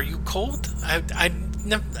mean, are you cold?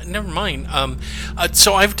 Never mind.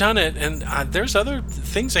 So I've done it, and there's other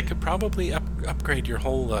things I could probably upgrade your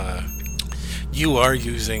whole. You are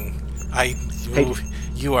using.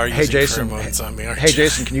 You are using Jason. pheromones on me, aren't Hey, you?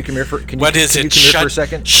 Jason, can you come here for? What is can it? you come here for a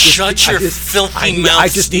second? Shut your filthy mouth. I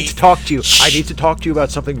just need to Steve. talk to you. I need to talk to you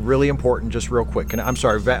about something really important, just real quick. I'm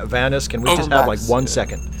sorry, Vanis. Can we just have like 1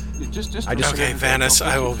 second? Okay, Vanis.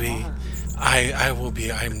 I will be. I will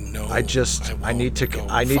be. I'm no. I need to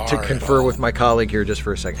confer with my colleague here just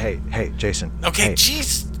for a second. Hey, Jason. Okay,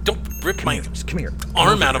 jeez, don't rip my come here.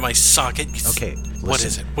 arm out of my socket. Okay, What listen,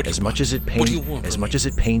 is it? What do as you much want? as it What do you pains, want as from much me? as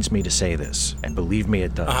it pains me to say this, and believe me,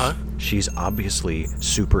 it does. She's obviously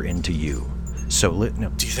super into you. So no.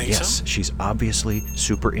 Do you think yes, so? she's obviously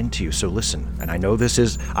super into you. So listen, and I know this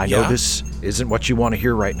Yeah? isn't what you want to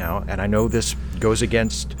hear right now, and I know this goes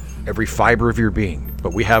against every fiber of your being.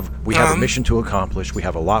 But we have a mission to accomplish. We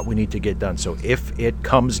have a lot we need to get done. So if it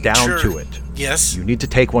comes down Sure. to it, Yes. you need to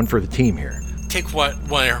take one for the team here. Take what?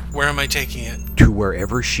 Where? Where am I taking it? To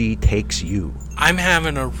wherever she takes you. I'm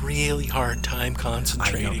having a really hard time I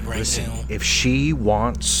concentrating know. right Listen, now. if she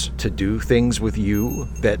wants to do things with you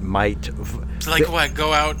that might Like what?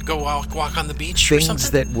 Go out, walk on the beach or Things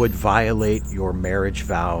something? that would violate your marriage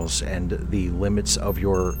vows and the limits of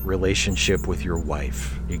your relationship with your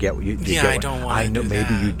wife. You get you Yeah, get I what- don't wanna I know do maybe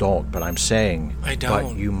that. you don't, but I'm saying I but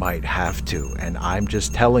don't. you might have to. And I'm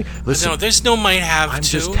just telling listen, No, there's no might have I'm to.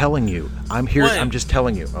 just telling you. I'm here. What? I'm just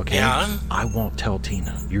telling you. Okay. Yeah? I won't tell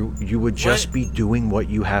Tina. You would just What? be doing what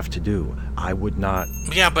you have to do. I would not.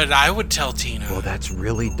 Yeah, but I would tell Tina. Well, that's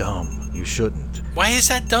really dumb. You shouldn't. Why is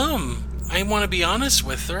that dumb? I want to be honest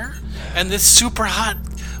with her. And this super hot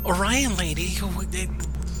Orion lady who,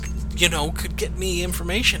 could get me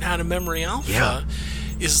information out of Memory Alpha Yeah.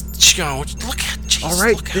 is, look at, jeez, All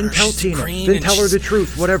right. look at Then her. tell She's Tina. green Then and tell her the she's-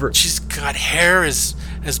 truth. Whatever. She's got hair as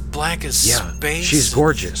black as Yeah. space. She's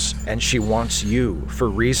gorgeous, and she wants you for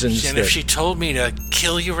reasons And that. if she told me to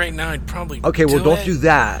kill you right now, I'd probably Okay. Well, don't it. do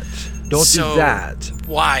that. Don't So, do that.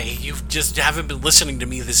 Why? You just haven't been listening to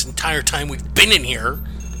me this entire time we've been in here.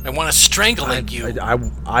 I want to strangle you.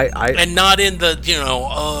 I And not in the,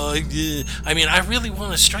 I mean, I really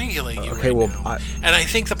want to strangulate you Okay, right well, now. And I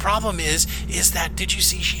think the problem is that, did you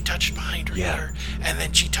see she touched behind her Yeah. ear? And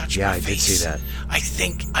then she touched Yeah, my I did face. see that. I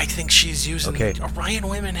think she's using, Okay. Orion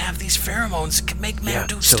women have these pheromones that can make men yeah.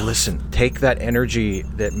 do So stuff. listen, take that energy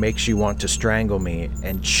that makes you want to strangle me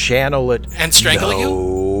and channel it. And strangle you?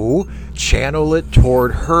 No, channel it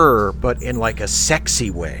toward her, but in like a sexy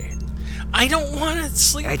way. I don't want to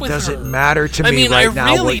sleep It with her. doesn't matter to I me mean, right I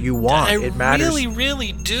now really, what you want. I It matters. really,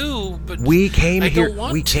 really do. But We came I here. Don't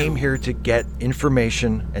want We to. came here to get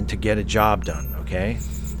information and to get a job done. Okay.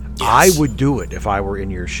 Yes. I would do it if I were in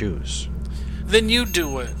your shoes. Then you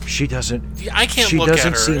do it. She doesn't. I can't She look at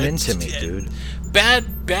doesn't her. seem It's- into me, dude.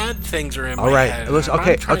 Bad things are in All my right. head. Listen, I'm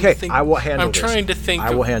okay. trying to Okay. think- I will handle I'm this. trying to think.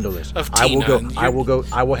 I will handle this. Of I will Tina, go. and I will go.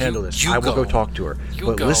 I will you- handle this. you I will go go. talk to her. You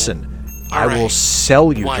But go. listen, All I will right.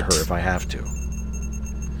 sell you What? to her if I have to.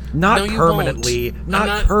 Not No, you permanently. won't. Not I'm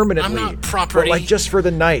not- permanently. I'm not But property. like just for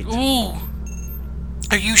the night. Ooh.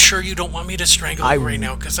 Are you sure you don't want me to strangle you right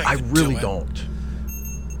now? Because I could really do it. don't.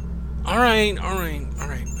 All right.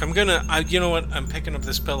 I'm gonna. You know what? I'm picking up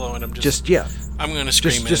this pillow and I'm just. Yeah. I'm gonna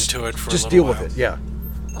scream into it for a just little deal while. with it. Yeah.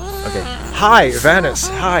 Okay. Hi, Vanis.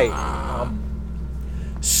 Hi.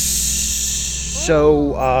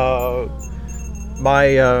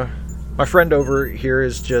 My friend over here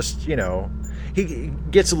is just, he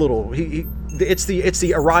gets a little it's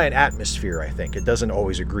the Orion atmosphere, I think. It doesn't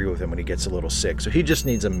always agree with him when he gets a little sick. So he just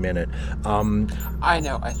needs a minute. I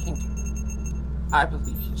know. I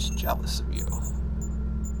believe he's jealous of you.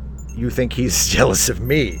 You think he's jealous of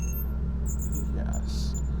me?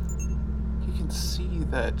 Yes. He can see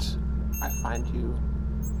that I find you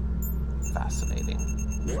fascinating.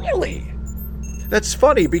 Really? That's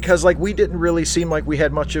funny because we didn't really seem like we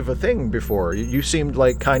had much of a thing before. You seemed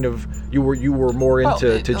like kind of you were more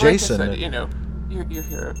into like Jason. I said, you're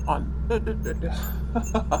here on.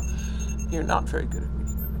 You're not very good at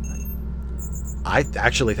reading women, right? I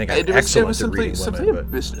actually think I'm It was excellent at simply reading a women.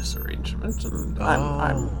 But business arrangement, and Oh.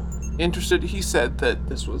 I'm interested. He said that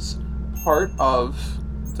this was part of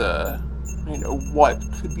the, what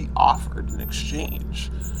could be offered in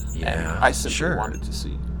exchange. Yeah, and I simply sure. wanted to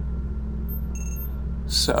see.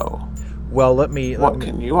 So, Well, let me. what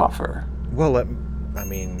can you offer? Well,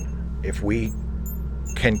 if we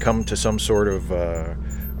can come to some sort of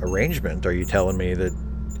arrangement, are you telling me that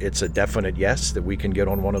it's a definite yes that we can get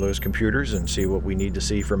on one of those computers and see what we need to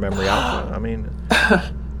see for Memory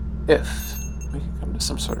Alpha? If we can come to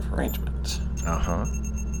some sort of arrangement.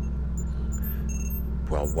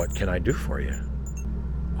 Well, what can I do for you?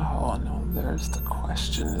 Oh no, there's the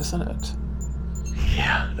question, isn't it?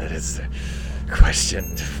 Yeah, that is the question.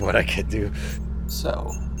 What I could do.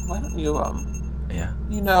 So, why don't you Yeah.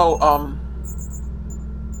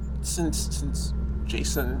 Since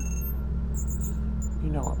Jason,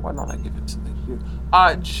 why don't I give it to you?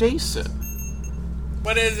 Jason,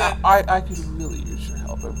 What is it? I could really use your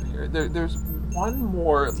help over here. There's one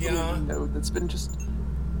more Yeah. little note that's been just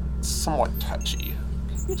somewhat touchy.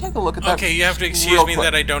 Can you take a look at that? Okay, you have to excuse real me quick?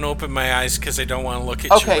 that I don't open my eyes because I don't want to look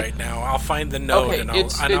at Okay. you right now. I'll find the note Okay, and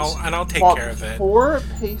it's I'll take walk care of it. 4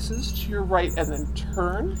 paces to your right and then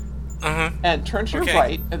turn, and turn to your Okay.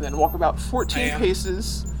 right and then walk about 14 am.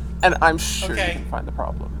 paces, and I'm sure Okay. you can find the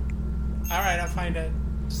problem. All right, I'll find it.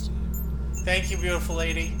 Thank you, beautiful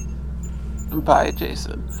lady. Bye,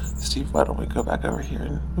 Jason. Steve, why don't we go back over here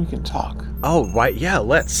and we can talk? Oh, right. Yeah.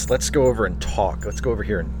 Let's go over and talk. Let's go over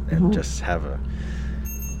here and just have a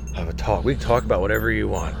talk. We can talk about whatever you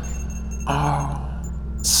want. Oh.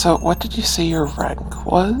 So, what did you say your rank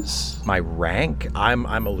was? My rank? I'm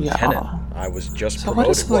a lieutenant. I was just So, promoted.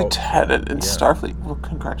 what is Well, lieutenant in yeah. Starfleet? Well,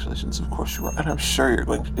 congratulations, of course you are, and I'm sure you're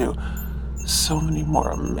going to do so many more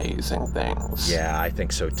amazing things. Yeah, I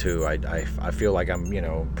think so too. I feel like I'm,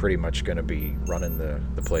 pretty much going to be running the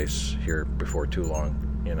place here before too long,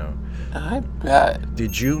 I bet.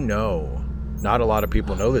 Did you know, not a lot of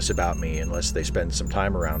people know this about me unless they spend some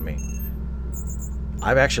time around me.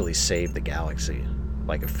 I've actually saved the galaxy,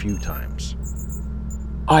 like a few times.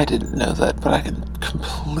 I didn't know that, but I can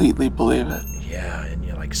completely believe it. Yeah, and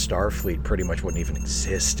like Starfleet pretty much wouldn't even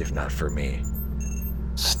exist if not for me.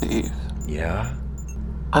 Steve. Yeah?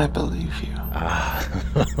 I believe you.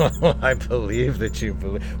 I believe that you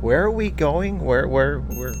believe. Where are we going? Where?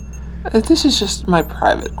 This is just my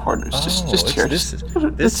private quarters. Just here. This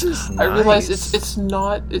is nice. I realize it's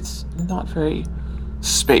not very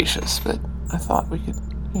spacious, but I thought we could,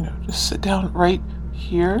 just sit down right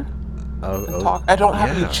here and talk. I don't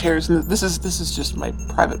have any chairs, and this is just my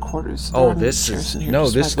private quarters. This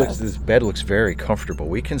bed looks very comfortable.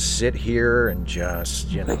 We can sit here and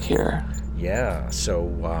just, right here. Yeah. So,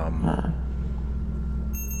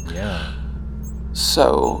 yeah.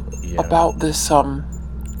 So about this, sorry,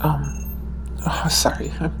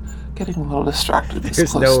 I'm getting a little distracted.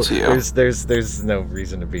 Close to you. There's no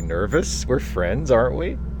reason to be nervous. We're friends, aren't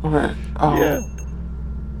we? Yeah.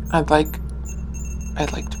 I'd like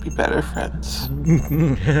to be better friends.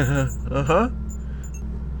 Uh-huh.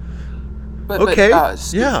 But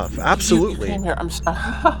Steve, yeah, absolutely. You came here.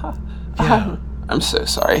 Yeah. I'm so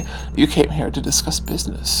sorry. You came here to discuss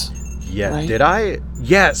business. Yeah, right? Did I?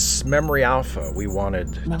 Yes, Memory Alpha. We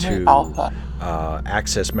wanted to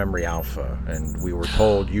access Memory Alpha, and we were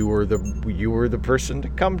told you were the person to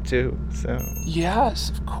come to. So yes,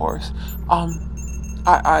 of course.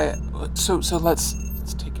 So let's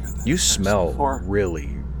take care of that. You smell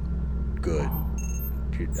really good.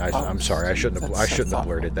 I'm sorry. I shouldn't have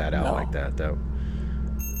blurted that out like that, though.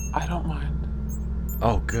 I don't mind.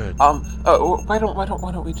 Oh, good. Why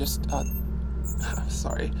don't we just? I'm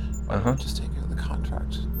sorry. Why don't we just take care of the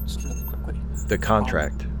contract just really quickly? The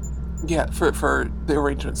contract. Yeah, for the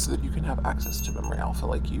arrangements so that you can have access to Memory Alpha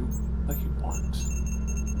like you want.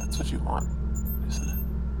 That's what you want, isn't it?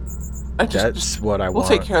 That's what I want. We'll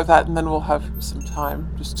take care of that, and then we'll have some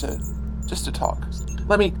time just to talk.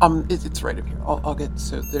 Let me. It's right up here. I'll get.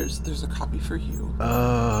 So there's a copy for you.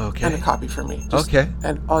 Okay. And a copy for me. Okay.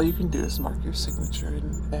 And all you can do is mark your signature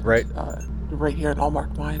and right. Right here, and I'll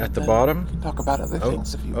mark mine. At the bottom? We can talk about other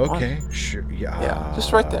things if you want. Okay, sure. Yeah,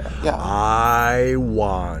 just right there. Yeah. I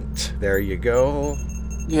want. There you go.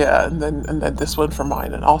 Yeah, and then this one for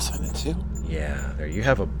mine, and I'll sign it too. Yeah, there you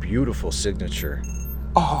have a beautiful signature.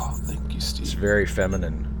 Oh, thank you, Steve. It's very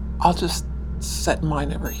feminine. I'll just set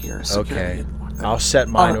mine over here. Okay. I'll set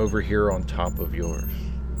mine over here on top of yours.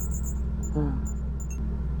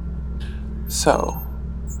 So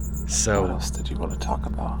what else did you want to talk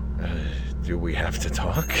about? Do we have to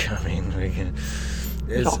talk? I mean, we can.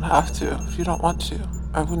 You don't have to if you don't want to.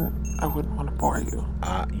 I wouldn't want to bore you.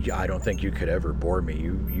 I don't think you could ever bore me.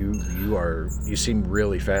 You seem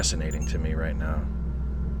really fascinating to me right now.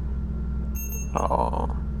 Oh,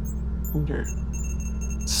 you're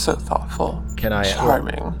so thoughtful.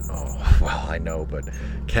 Charming. Oh, well, I know, but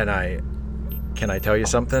can I tell you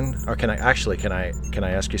something? Or can I ask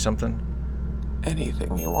you something?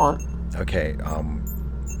 Anything you want. Okay,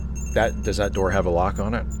 does that door have a lock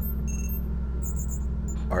on it?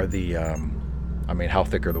 Are the, how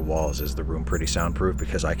thick are the walls? Is the room pretty soundproof?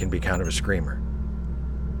 Because I can be kind of a screamer.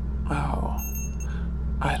 Oh,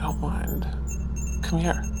 I don't mind. Come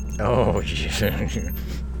here. Oh, yeah.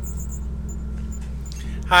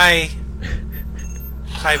 Hi.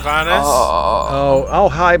 Hi, Vanas. Oh,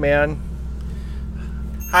 hi, man.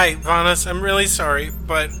 Hi, Vanas. I'm really sorry,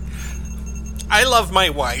 but I love my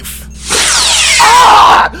wife.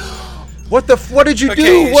 What did you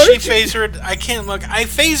do? Okay, she phasered. I can't look. I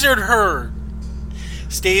phasered her.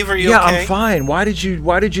 Steve, are you okay? Yeah, I'm fine. Why did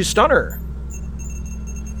you stun her?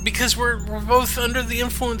 Because we're both under the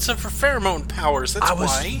influence of her pheromone powers. That's why. I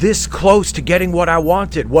was this close to getting what I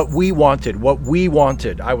wanted, what we wanted.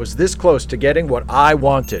 I was this close to getting what I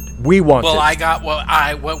wanted. We wanted. Well, I got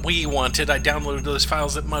what we wanted. I downloaded those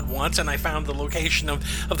files that Mud wants, and I found the location of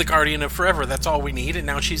the Guardian of Forever. That's all we need, and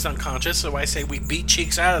now she's unconscious, so I say we beat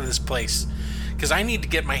cheeks out of this place. Because I need to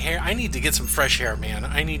get my hair. I need to get some fresh hair, man.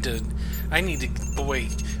 I need to. Boy,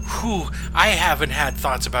 I haven't had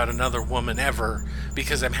thoughts about another woman ever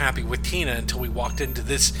because I'm happy with Tina until we walked into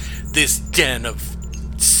this den of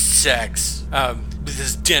sex.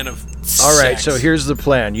 This den of sex. All right, so here's the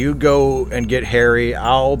plan. You go and get Harry.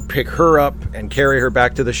 I'll pick her up and carry her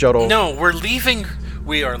back to the shuttle. No, we're leaving.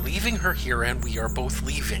 We are leaving her here, and we are both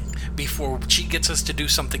leaving before she gets us to do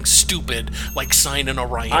something stupid like sign an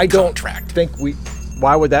Orion contract.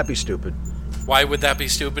 Why would that be stupid? Why would that be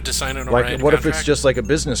stupid to sign an Like, Orion what contract? if it's just like a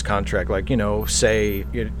business contract? Like, say,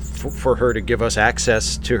 for her to give us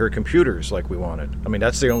access to her computers like we wanted. I mean,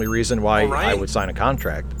 that's the only reason why I would sign a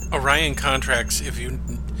contract. Orion contracts, if you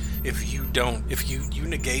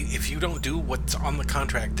don't do what's on the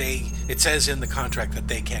contract, it says in the contract that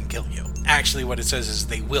they can kill you. Actually, what it says is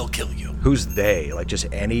they will kill you. Who's they? Like just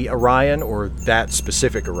any Orion or that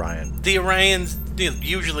specific Orion? The Orions,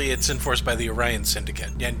 usually it's enforced by the Orion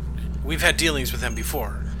Syndicate, and we've had dealings with them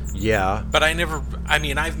before. Yeah. But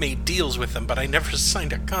I've made deals with them, but I never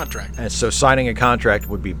signed a contract. And so signing a contract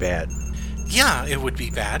would be bad. Yeah, it would be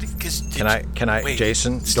bad. Can I, wait,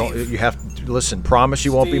 Jason? Steve, don't you have to listen? Promise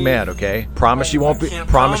you won't be mad, okay? Promise you won't be.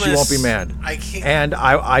 Promise you won't be mad. I can't. And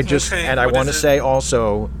I want to say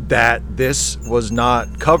also that this was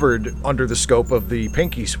not covered under the scope of the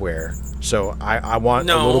pinky swear. So I want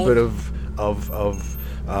a little bit of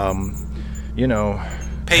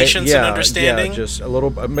patience and understanding. Yeah, just a little,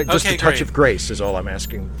 just a touch of grace is all I'm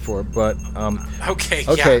asking for. But okay.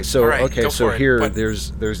 So right, so here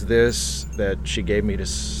there's this that she gave me to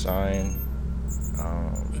sign.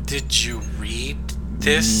 Did you read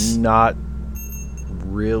this? Not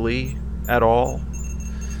really at all.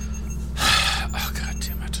 Oh God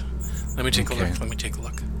damn it! Let me take a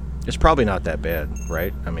look. It's probably not that bad,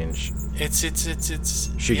 right? I mean, it's.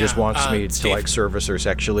 She just wants me to Steve, like service her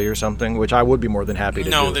sexually or something, which I would be more than happy to do.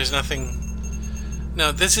 No, there's nothing.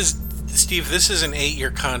 No, this is Steve. This is an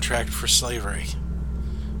 8-year contract for slavery.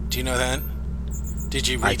 Do you know that? Did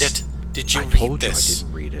you read it? Did you read this? I told you I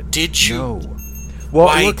didn't read it. Did you? No. Well,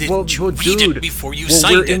 Why didn't you read it before you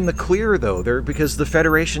signed we're it? in the clear though, because the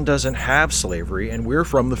Federation doesn't have slavery, and we're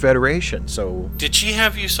from the Federation. So did she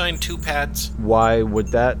have you sign 2 pads? Why would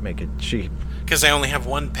that make it? Because I only have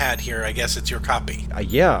 1 pad here. I guess it's your copy.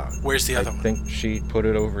 Yeah. Where's the other one? I think she put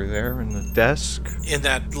it over there in the desk. In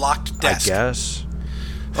that locked desk. I guess.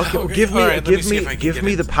 Okay, well, give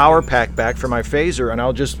me the power pack back for my phaser, and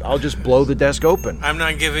I'll just blow the desk open. I'm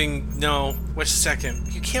not giving. No, wait a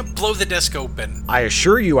second. You can't blow the desk open. I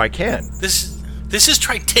assure you, I can. This is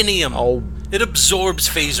tritanium. Oh, it absorbs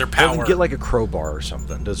phaser power. Well, get like a crowbar or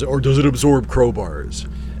something. Does it absorb crowbars?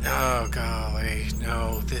 Oh golly,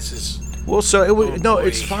 no. This is. Well, so it was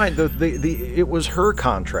it's fine. It was her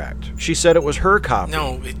contract. She said it was her copy.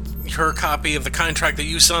 No, her copy of the contract that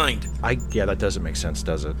you signed. That doesn't make sense,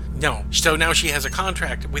 does it? No. So now she has a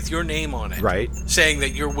contract with your name on it, right? Saying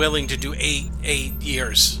that you're willing to do 8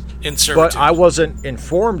 years in servitude. But I wasn't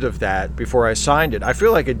informed of that before I signed it. I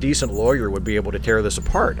feel like a decent lawyer would be able to tear this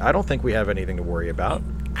apart. I don't think we have anything to worry about.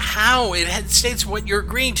 How? It states what you're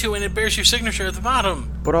agreeing to, and it bears your signature at the bottom.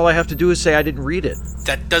 But all I have to do is say I didn't read it.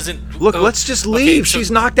 That doesn't... Look, let's just leave. Okay, so she's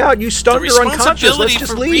knocked out. You stunned her unconscious. Let's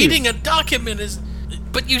just leave. Reading a document is...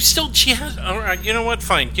 But you still... She has... All right, you know what?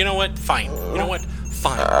 Fine. You know what? Fine. You know what?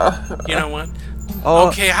 Fine. You know what? Oh,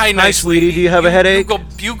 okay, hi, nice sweetie. Do you have a headache?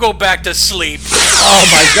 You go back to sleep. Oh,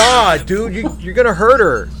 my God, dude. You're going to hurt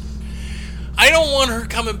her. I don't want her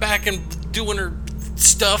coming back and doing her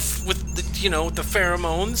stuff with the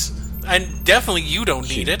pheromones. And definitely you don't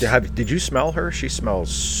need it. Did you smell her? She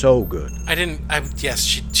smells so good. Yes,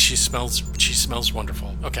 she smells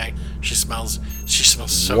wonderful. Okay. She smells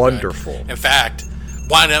so wonderful. Good. In fact,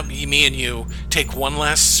 why don't me and you take one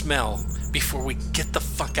last smell before we get the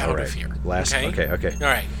fuck out of here? Okay. Okay. All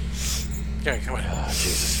right. Okay, come on. Oh,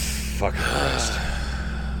 Jesus fucking Christ.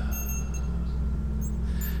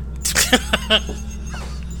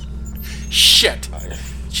 Shit.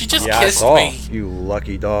 She just kissed me. You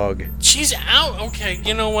lucky dog. She's out. Okay,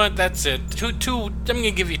 you know what? That's it. Two. I'm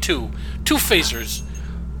gonna give you 2 phasers.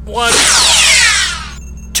 1,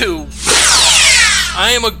 2.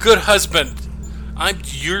 I am a good husband.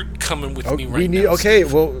 You're coming with me right now. Okay,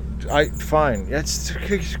 Steve. well, fine.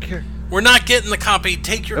 We're not getting the copy.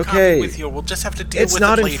 Take your copy with you. We'll just have to deal with it later.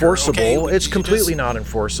 It's not enforceable. Okay? It's completely not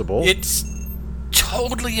enforceable. It's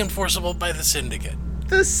totally enforceable by the Syndicate.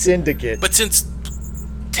 The Syndicate. But since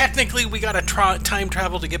technically we got to time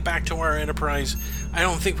travel to get back to our Enterprise, I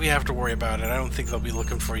don't think we have to worry about it. I don't think they'll be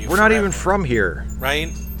looking for you. We're not even from here.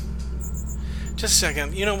 Right? Just a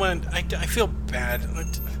second. You know what? I feel bad.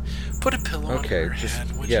 Put a pillow on her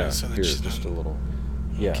head, would you? So that here, just a little.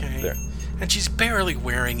 Yeah, okay. There. And she's barely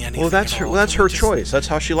wearing anything. Well, that's her choice. That's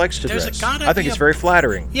how she likes to dress. I think it's very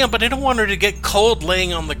flattering. Yeah, but I don't want her to get cold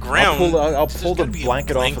laying on the ground. I'll pull the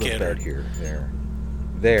blanket off of the bed here.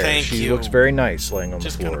 There. Thank you. She looks very nice laying on the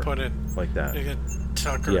floor. Just gonna put it like that.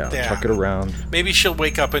 Tuck her down. Tuck it around. Maybe she'll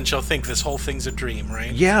wake up and she'll think this whole thing's a dream,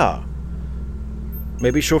 right? Yeah.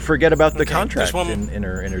 Maybe she'll forget about the contract in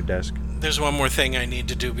her desk. There's one more thing I need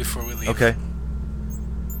to do before we leave. Okay.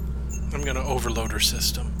 I'm gonna overload her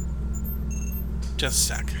system.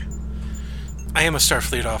 Just a sec. I am a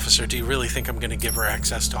Starfleet officer. Do you really think I'm going to give her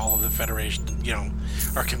access to all of the Federation,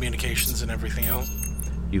 our communications and everything else?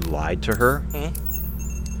 You lied to her?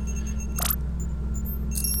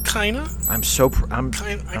 Kinda. I'm so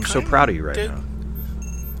proud of you right now.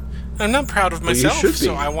 I'm not proud of myself, you should be.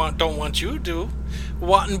 So I don't want you to.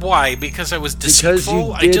 What and why? Because I was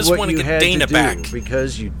deceitful? I just want to get Dana back.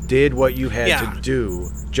 Because you did what you had to do.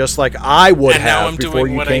 Just like I would have before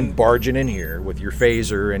you came barging in here with your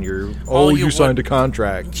phaser and your, you signed a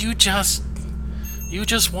contract. You just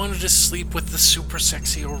wanted to sleep with the super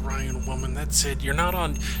sexy Orion woman. That's it. You're not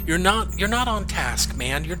on task,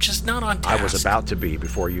 man. You're just not on task. I was about to be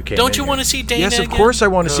before you came Don't in you want to see Dana again? Yes, of course I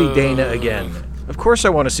want to see Dana again. Of course I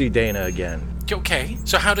want to see Dana again. Okay,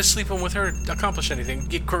 so how does sleeping with her accomplish anything?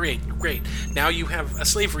 Great. Now you have a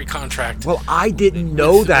slavery contract. Well, I didn't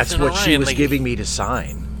know that's what she was giving me to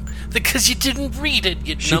sign. Because you didn't read it,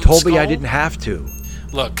 you She told me I didn't have to.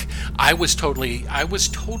 Look, I was totally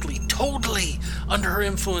under her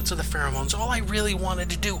influence of the pheromones. All I really wanted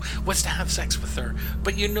to do was to have sex with her.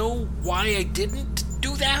 But you know why I didn't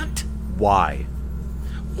do that? Why?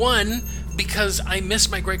 1, because I miss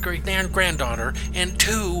my great-great-granddaughter, and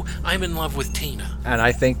 2, I'm in love with Tina. And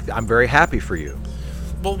I think I'm very happy for you.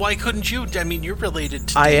 Well, why couldn't you? I mean, you're related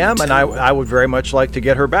to Tina. I am, and I would very much like to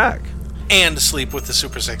get her back. And sleep with the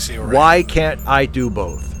super sexy Orion. Why can't I do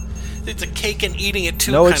both? It's a cake and eating it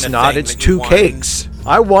too. No, it's not. It's 2 cakes.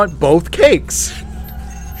 I want both cakes.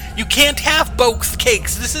 You can't have both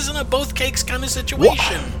cakes. This isn't a both cakes kind of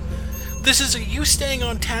situation. This is you staying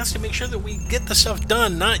on task to make sure that we get the stuff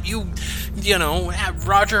done, not you, rogering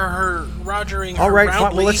her. All right,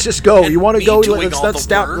 fine. Well, let's just go. You want to go?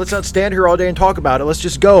 Let's not stand here all day and talk about it. Let's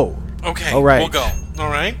just go. Okay. All right. We'll go.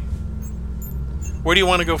 All right. Where do you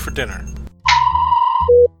want to go for dinner?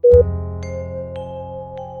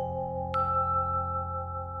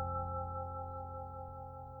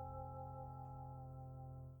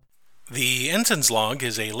 The Ensign's Log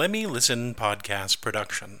is a Lemmy Listen podcast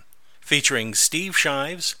production, featuring Steve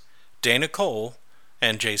Shives, Dana Cole,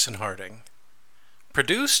 and Jason Harding.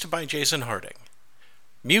 Produced by Jason Harding.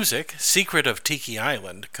 Music, Secret of Tiki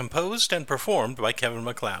Island, composed and performed by Kevin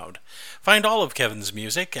MacLeod. Find all of Kevin's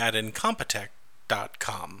music at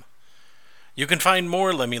incompetech.com. You can find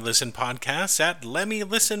more Lemmy Listen podcasts at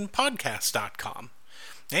lemmylistenpodcast.com.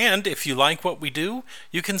 And if you like what we do,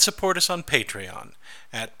 you can support us on Patreon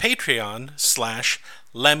at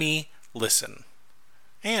patreon.com/lemmylisten.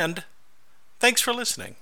 And thanks for listening.